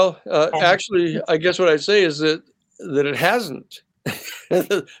 Well, actually, I guess what I'd say is that it hasn't.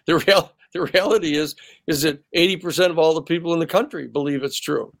 The reality is that 80% of all the people in the country believe it's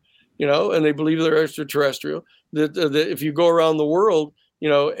true, and they believe they're extraterrestrial. That if you go around the world,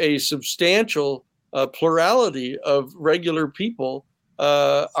 a substantial plurality of regular people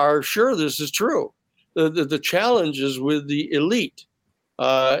are sure this is true. The challenge is with the elite.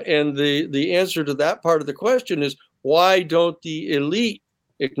 And the answer to that part of the question is, why don't the elite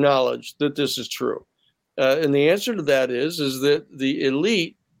acknowledge that this is true? And the answer to that is that the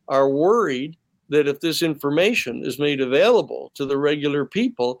elite are worried that if this information is made available to the regular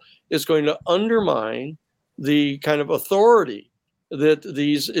people, it's going to undermine the kind of authority that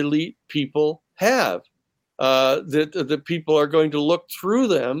these elite people have. That the people are going to look through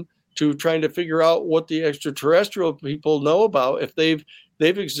them to trying to figure out what the extraterrestrial people know about, if they've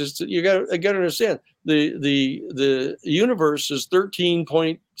existed. You got to understand, the universe is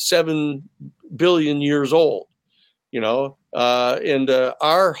 13.7 billion years old, and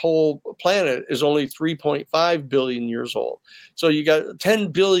our whole planet is only 3.5 billion years old. So you got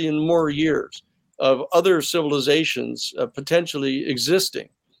 10 billion more years of other civilizations potentially existing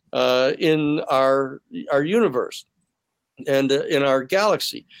in our universe and in our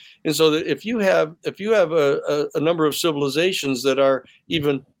galaxy. And so that if you have a number of civilizations that are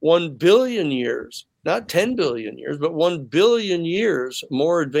even 1 billion years, not 10 billion years, but 1 billion years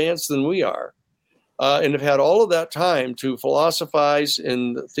more advanced than we are, and have had all of that time to philosophize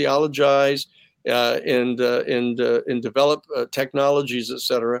and theologize and develop technologies,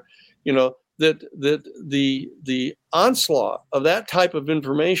 etc., that the onslaught of that type of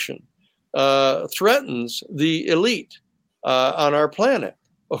information threatens the elite on our planet,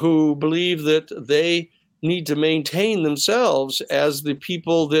 who believe that they need to maintain themselves as the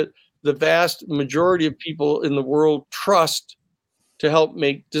people that the vast majority of people in the world trust to help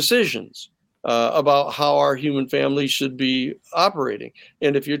make decisions about how our human family should be operating.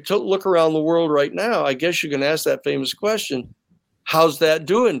 And if you look around the world right now, I guess you can ask that famous question: how's that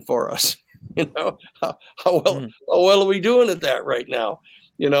doing for us? How well are we doing at that right now?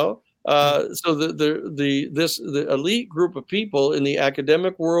 So the elite group of people in the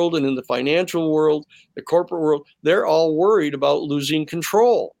academic world and in the financial world, the corporate world, they're all worried about losing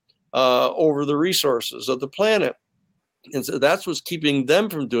control over the resources of the planet. And so that's what's keeping them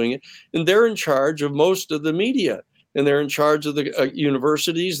from doing it. And they're in charge of most of the media. and they're in charge of the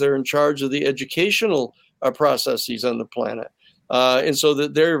universities. They're in charge of the educational processes on the planet. And so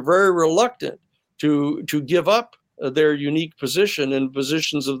that they're very reluctant to give up their unique position and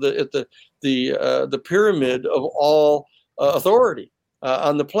positions of the pyramid of all authority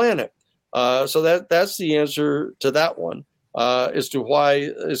on the planet. So that's the answer to that one, as to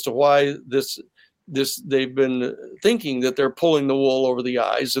why this they've been thinking that they're pulling the wool over the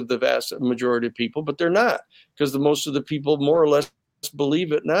eyes of the vast majority of people, but they're not, because most of the people more or less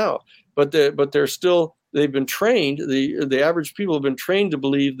believe it now. But they're still, they've been trained. The average people have been trained to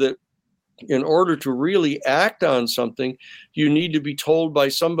believe that in order to really act on something, you need to be told by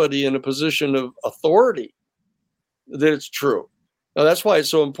somebody in a position of authority that it's true. Now, that's why it's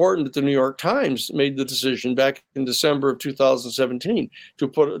so important that the New York Times made the decision back in December of 2017 to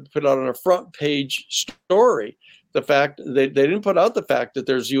put out on a front page story the fact they didn't put out the fact that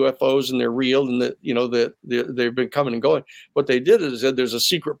there's UFOs and they're real and that, you know, that they've been coming and going. What they did is that there's a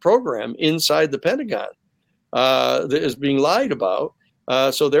secret program inside the Pentagon that is being lied about.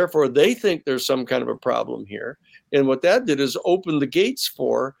 So therefore, they think there's some kind of a problem here. And what that did is open the gates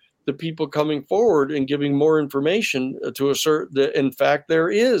for the people coming forward and giving more information to assert that, in fact, there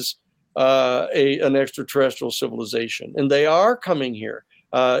is an extraterrestrial civilization. And they are coming here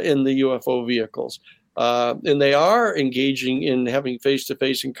in the UFO vehicles. And they are engaging in having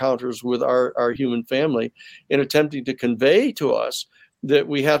face-to-face encounters with our human family and attempting to convey to us that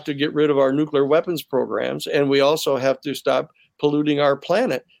we have to get rid of our nuclear weapons programs, and we also have to stop polluting our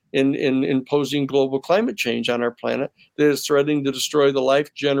planet in imposing global climate change on our planet that is threatening to destroy the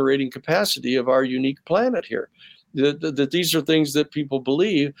life-generating capacity of our unique planet here. That these are things that people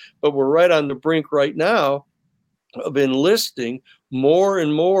believe, but we're right on the brink right now of enlisting more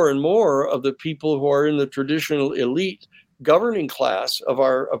and more and more of the people who are in the traditional elite governing class of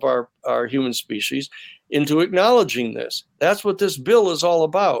our human species into acknowledging this. That's what this bill is all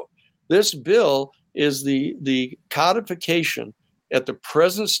about. This bill is the codification at the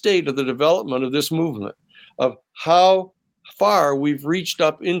present state of the development of this movement, of how far we've reached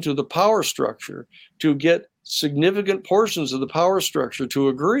up into the power structure to get significant portions of the power structure to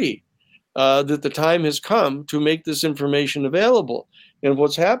agree that the time has come to make this information available. And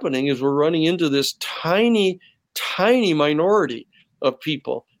what's happening is we're running into this tiny, tiny minority of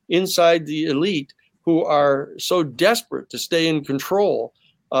people inside the elite who are so desperate to stay in control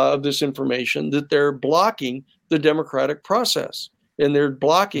of this information that they're blocking the democratic process. And they're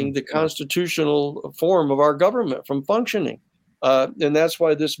blocking the constitutional form of our government from functioning. And that's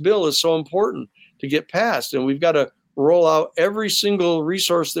why this bill is so important to get passed. And we've got to roll out every single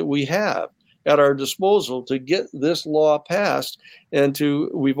resource that we have at our disposal to get this law passed. And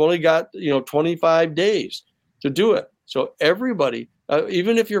we've only got 25 days to do it. So everybody,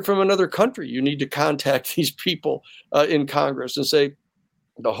 even if you're from another country, you need to contact these people in Congress and say,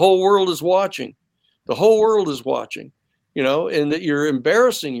 the whole world is watching. The whole world is watching. And that you're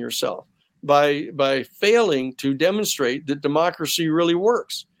embarrassing yourself by failing to demonstrate that democracy really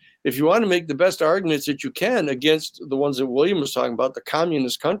works. If you want to make the best arguments that you can against the ones that William was talking about, the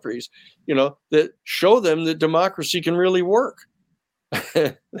communist countries, that show them that democracy can really work.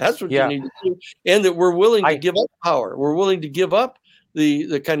 That's what you need to do. And that we're willing to give up power. We're willing to give up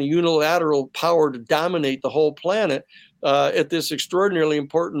the kind of unilateral power to dominate the whole planet at this extraordinarily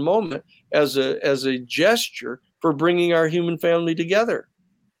important moment as a gesture for bringing our human family together.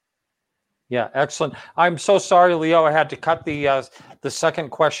 Yeah, excellent. I'm so sorry, Leo. I had to cut the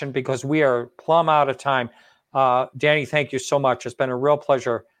second question because we are plumb out of time. Danny, thank you so much. It's been a real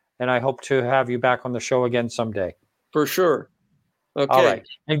pleasure, and I hope to have you back on the show again someday. For sure. Okay. All right.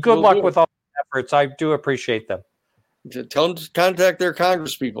 And good luck with all the efforts. I do appreciate them. Tell them to contact their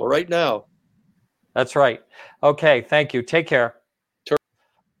congresspeople right now. That's right. Okay. Thank you. Take care. Sure.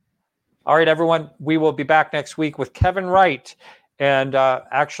 All right, everyone. We will be back next week with Kevin Wright. And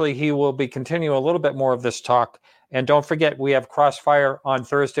actually, he will be continuing a little bit more of this talk. And don't forget, we have Crossfire on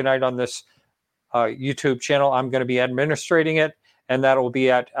Thursday night on this YouTube channel. I'm going to be administrating it, and that will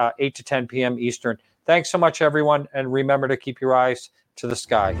be at 8 to 10 p.m. Eastern. Thanks so much, everyone. And remember to keep your eyes to the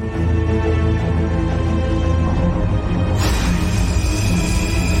sky.